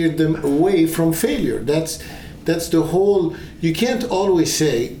that steered them away from failure. That's the whole. You can't always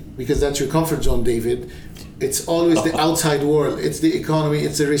say, because that's your comfort zone, David. It's always the outside world. It's the economy.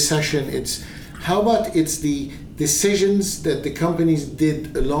 It's the recession. How about it's the decisions that the companies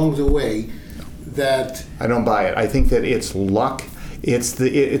did along the way that... I don't buy it. I think that it's luck. It's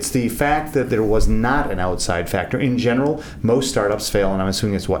the fact that there was not an outside factor. In general, most startups fail, and I'm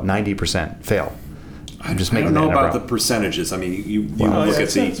assuming it's 90% fail. I'm just making that I don't know number about up. the percentages. I mean, you look at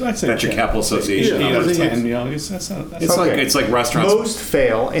the Venture Capital Association. 8 out of 10. It's like restaurants. Most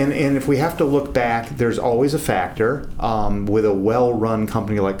fail, and if we have to look back, there's always a factor with a well-run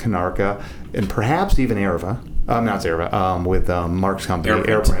company like Konarka, and perhaps even Erva. Not Erva, with Mark's company,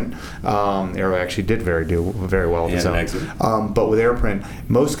 Airprint. Erva actually did do very well with his own. But with Airprint,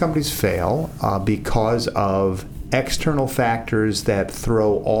 most companies fail because of external factors that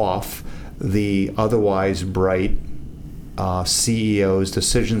throw off the otherwise bright CEO's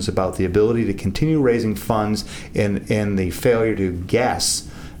decisions about the ability to continue raising funds and the failure to guess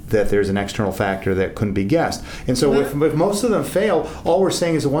that there's an external factor that couldn't be guessed. And so if most of them fail, all we're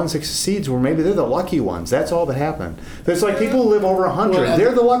saying is the ones that succeeds were maybe they're the lucky ones. That's all that happened. There's like people who live over 100.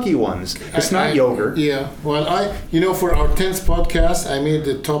 They're the lucky ones. It's not yogurt. Yeah. Well, for our 10th podcast, I made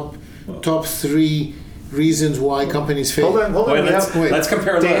the top 3 reasons why companies fail. Hold on. Let's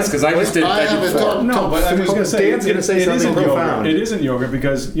compare those, because I just did. I have a top. But I was going to say, Dan's going to say something profound. It isn't yogurt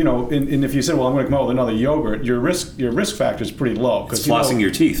because, and if you said, well, I'm going to come out with another yogurt, your risk factor is pretty low. It's flossing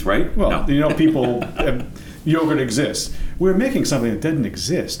your teeth, right? Well, no. People, yogurt exists. We're making something that didn't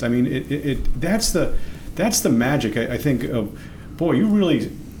exist. I mean, that's the magic, I think, of, boy, you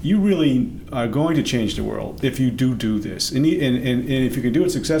really are going to change the world if you do this. And if you can do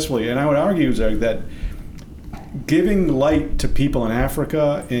it successfully. And I would argue, Zach, that giving light to people in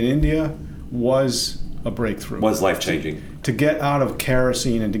Africa and India was a breakthrough. Was life-changing. To get out of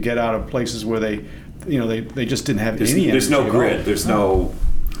kerosene and to get out of places where they just didn't have any energy. There's no grid. There's no...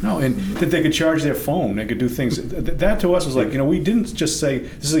 No, and that they could charge their phone. They could do things. That to us was like, we didn't just say,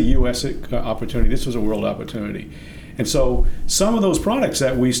 this is a U.S. opportunity. This was a world opportunity. And so some of those products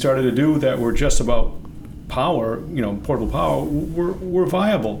that we started to do that were just about power, portable power, were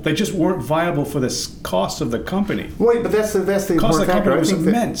viable. They just weren't viable for the cost of the company. Wait, but that's the cost important of the company factor. was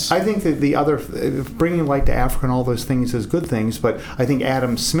immense. I think that the other bringing light to Africa and all those things is good things, but I think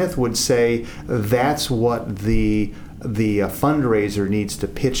Adam Smith would say that's what the fundraiser needs to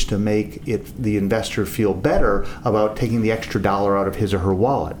pitch to make the investor feel better about taking the extra dollar out of his or her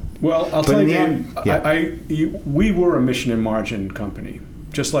wallet. Well, I'll tell you, we were a mission and margin company.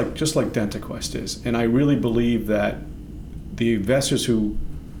 Just like DentaQuest is. And I really believe that the investors who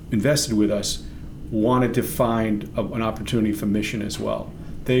invested with us wanted to find an opportunity for mission as well.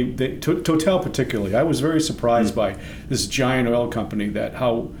 Total particularly, I was very surprised by this giant oil company, that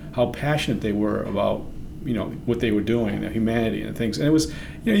how passionate they were about what they were doing, humanity and things. And it was,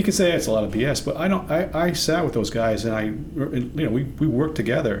 you can say it's a lot of BS, but I sat with those guys and we worked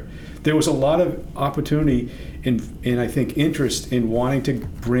together. There was a lot of opportunity and I think interest in wanting to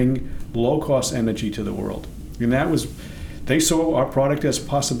bring low-cost energy to the world. And that was, they saw our product as a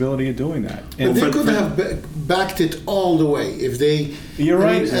possibility of doing that. And they could have backed it all the way if they. You're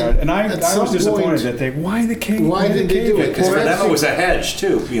right, and I was disappointed that why did they do it? Because for them it was a hedge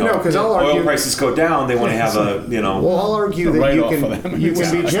too. Because oil prices go down, they want to have a Well, I'll argue that you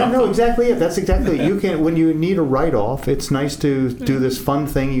can. No, exactly it. That's exactly it. You can when you need a write-off. It's nice to do this fun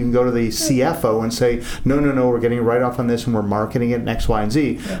thing. You can go to the CFO and say, no, we're getting a write-off on this, and we're marketing it in X, Y, and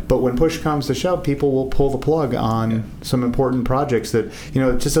Z. Yeah. But when push comes to shove, people will pull the plug on some important projects that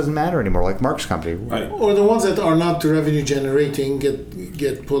it just doesn't matter anymore, like Mark's company, right? Or the ones that are not revenue generating get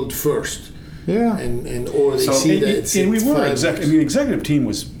pulled first. Yeah, and or they see that it's. And we were the executive team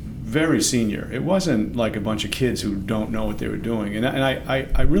was very senior. It wasn't like a bunch of kids who don't know what they were doing. And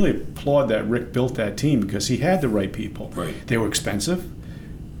I really applaud that Rick built that team because he had the right people. Right. They were expensive,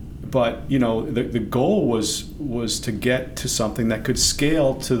 but the goal was to get to something that could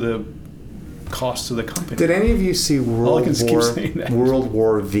scale to the cost of the company. Did any of you see World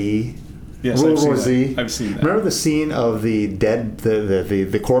War V? Yes, World War Z. I've seen that. Remember the scene of the dead,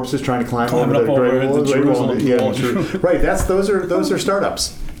 the corpses trying to climb Climbing over up over the the Jerusalem wall. Right. Those are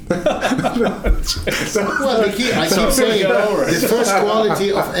startups. Well, I keep saying the first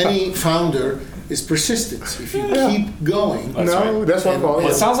quality of any founder is persistence. If you keep going. That's what I'm calling it.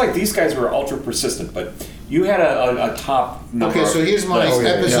 It sounds like these guys were ultra persistent, but you had a top number. Okay, so here's my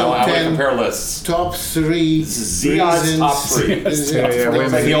episode 10 compare lists. Top 3 Zion's top 3.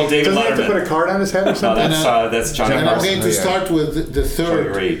 Like the old David Doesn't he have to Letterman. put a card on his head or something? No, that's Johnny And Carson. I'm going to start with the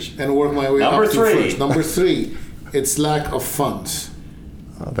third and work my way Number up to 3. first. Number 3, it's lack of funds.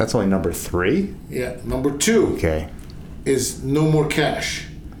 That's only number 3? Yeah. Number 2 is no more cash.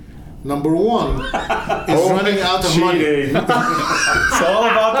 Number 1 is running out of money. It's all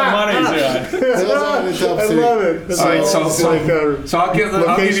about the money, John. Those are the top 3. I love it. All right, so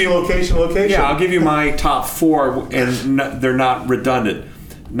I'll give you location. Yeah, I'll give you my top 4, and they're not redundant.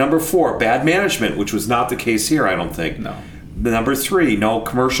 Number 4, bad management, which was not the case here, I don't think. No. Number 3, no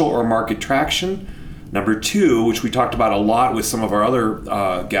commercial or market traction. Number 2, which we talked about a lot with some of our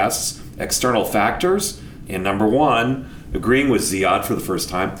other guests, external factors. And number 1, agreeing with Ziad for the first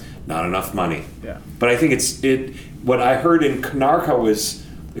time, not enough money. Yeah. But I think what I heard in Konarka was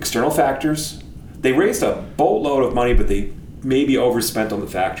external factors. They raised a boatload of money, but they maybe overspent on the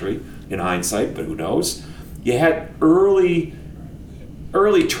factory in hindsight, but who knows? You had early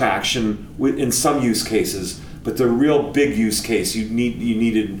traction in some use cases, but the real big use case, you probably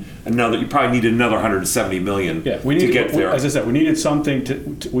needed another 170 million to get there. As I said, we needed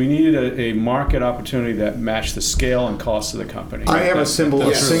something we needed a market opportunity that matched the scale and cost of the company. I have a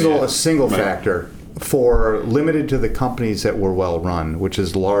single factor for limited to the companies that were well run, which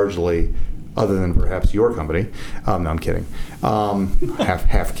is largely, other than perhaps your company. No, I'm kidding.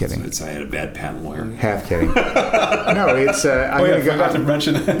 Half kidding. I had a bad patent lawyer. Half kidding. No, it's. I'm going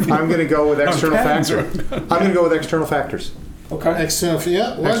to go with external factors. I'm going to go with external factors. Okay. External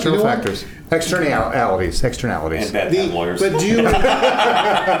factors. Externalities. And bad patent lawyers. But do you?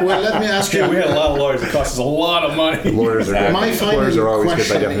 Well, let me ask you. Yeah, we had a lot of lawyers. It cost us a lot of money. Lawyers are good. My final Lawyers are always good by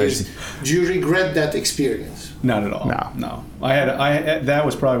question definition. is: do you regret that experience? Not at all. No. I had that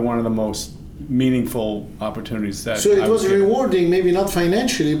was probably one of the most meaningful opportunities that. So it was rewarding, maybe not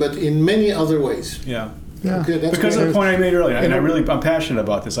financially, but in many other ways. Yeah. Yeah. Okay, that's because great. of the point I made earlier, and I'm passionate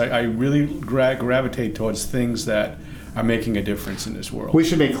about this. I really gravitate towards things that are making a difference in this world. We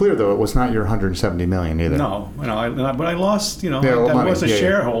should make clear, though, it was not your 170 million either. No, but I lost. I was a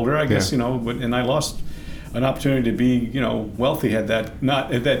shareholder, I guess. And I lost an opportunity to be, wealthy had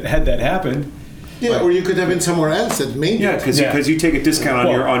that happened. Yeah, or you could have been somewhere else that made it. Yeah, because you take a discount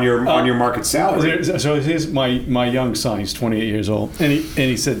on your market salary. So here's my young son. He's 28 years old, and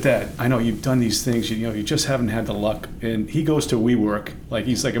he said, "Dad, I know you've done these things. You just haven't had the luck." And he goes to WeWork,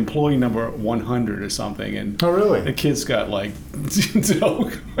 he's like employee number 100 or something. And oh, really? The kid's got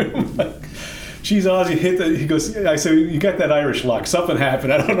she's Aussie. He goes. I said, "You got that Irish luck. Something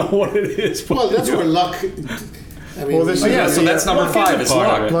happened. I don't know what it is." Well, that's where luck. I mean, so that's number 5. It's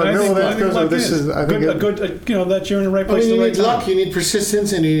luck. That you're in the right place. You need luck, you need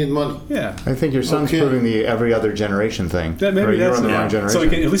persistence, and you need money. Yeah. I think your son's proving the every other generation thing. Maybe you're on the wrong generation. So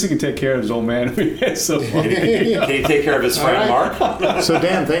at least he can take care of his old man. Can he take care of his friend Mark? So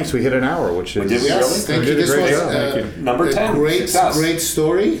Dan, thanks. We hit an hour, which is did we really? Thank you. This was number 10. Great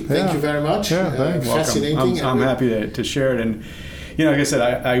story. Thank you very much. Yeah, thanks. Fascinating. I'm happy to share it. And like I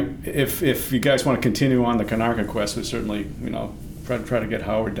said, if you guys want to continue on the Konarka quest, we certainly, try to get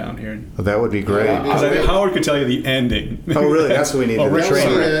Howard down here. Well, that would be great. Because I think Howard could tell you the ending. Oh, really? That's what we need to Rick train.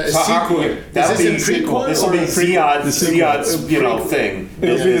 This will be Ziad's, thing.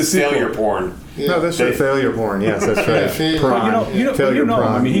 It's failure porn. Yeah. No, that's right. Failure porn. Yes, that's right. Prime. Failure him.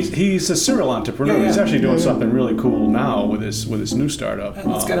 prime. I mean, he's a serial entrepreneur. He's actually doing something really cool now with his new startup.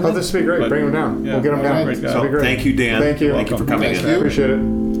 This would be great. Bring him down. We'll get him down. Great guy. That'd be great. Thank you, Dan. Thank you. Thank you for coming in. I appreciate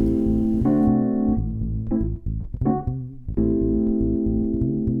it.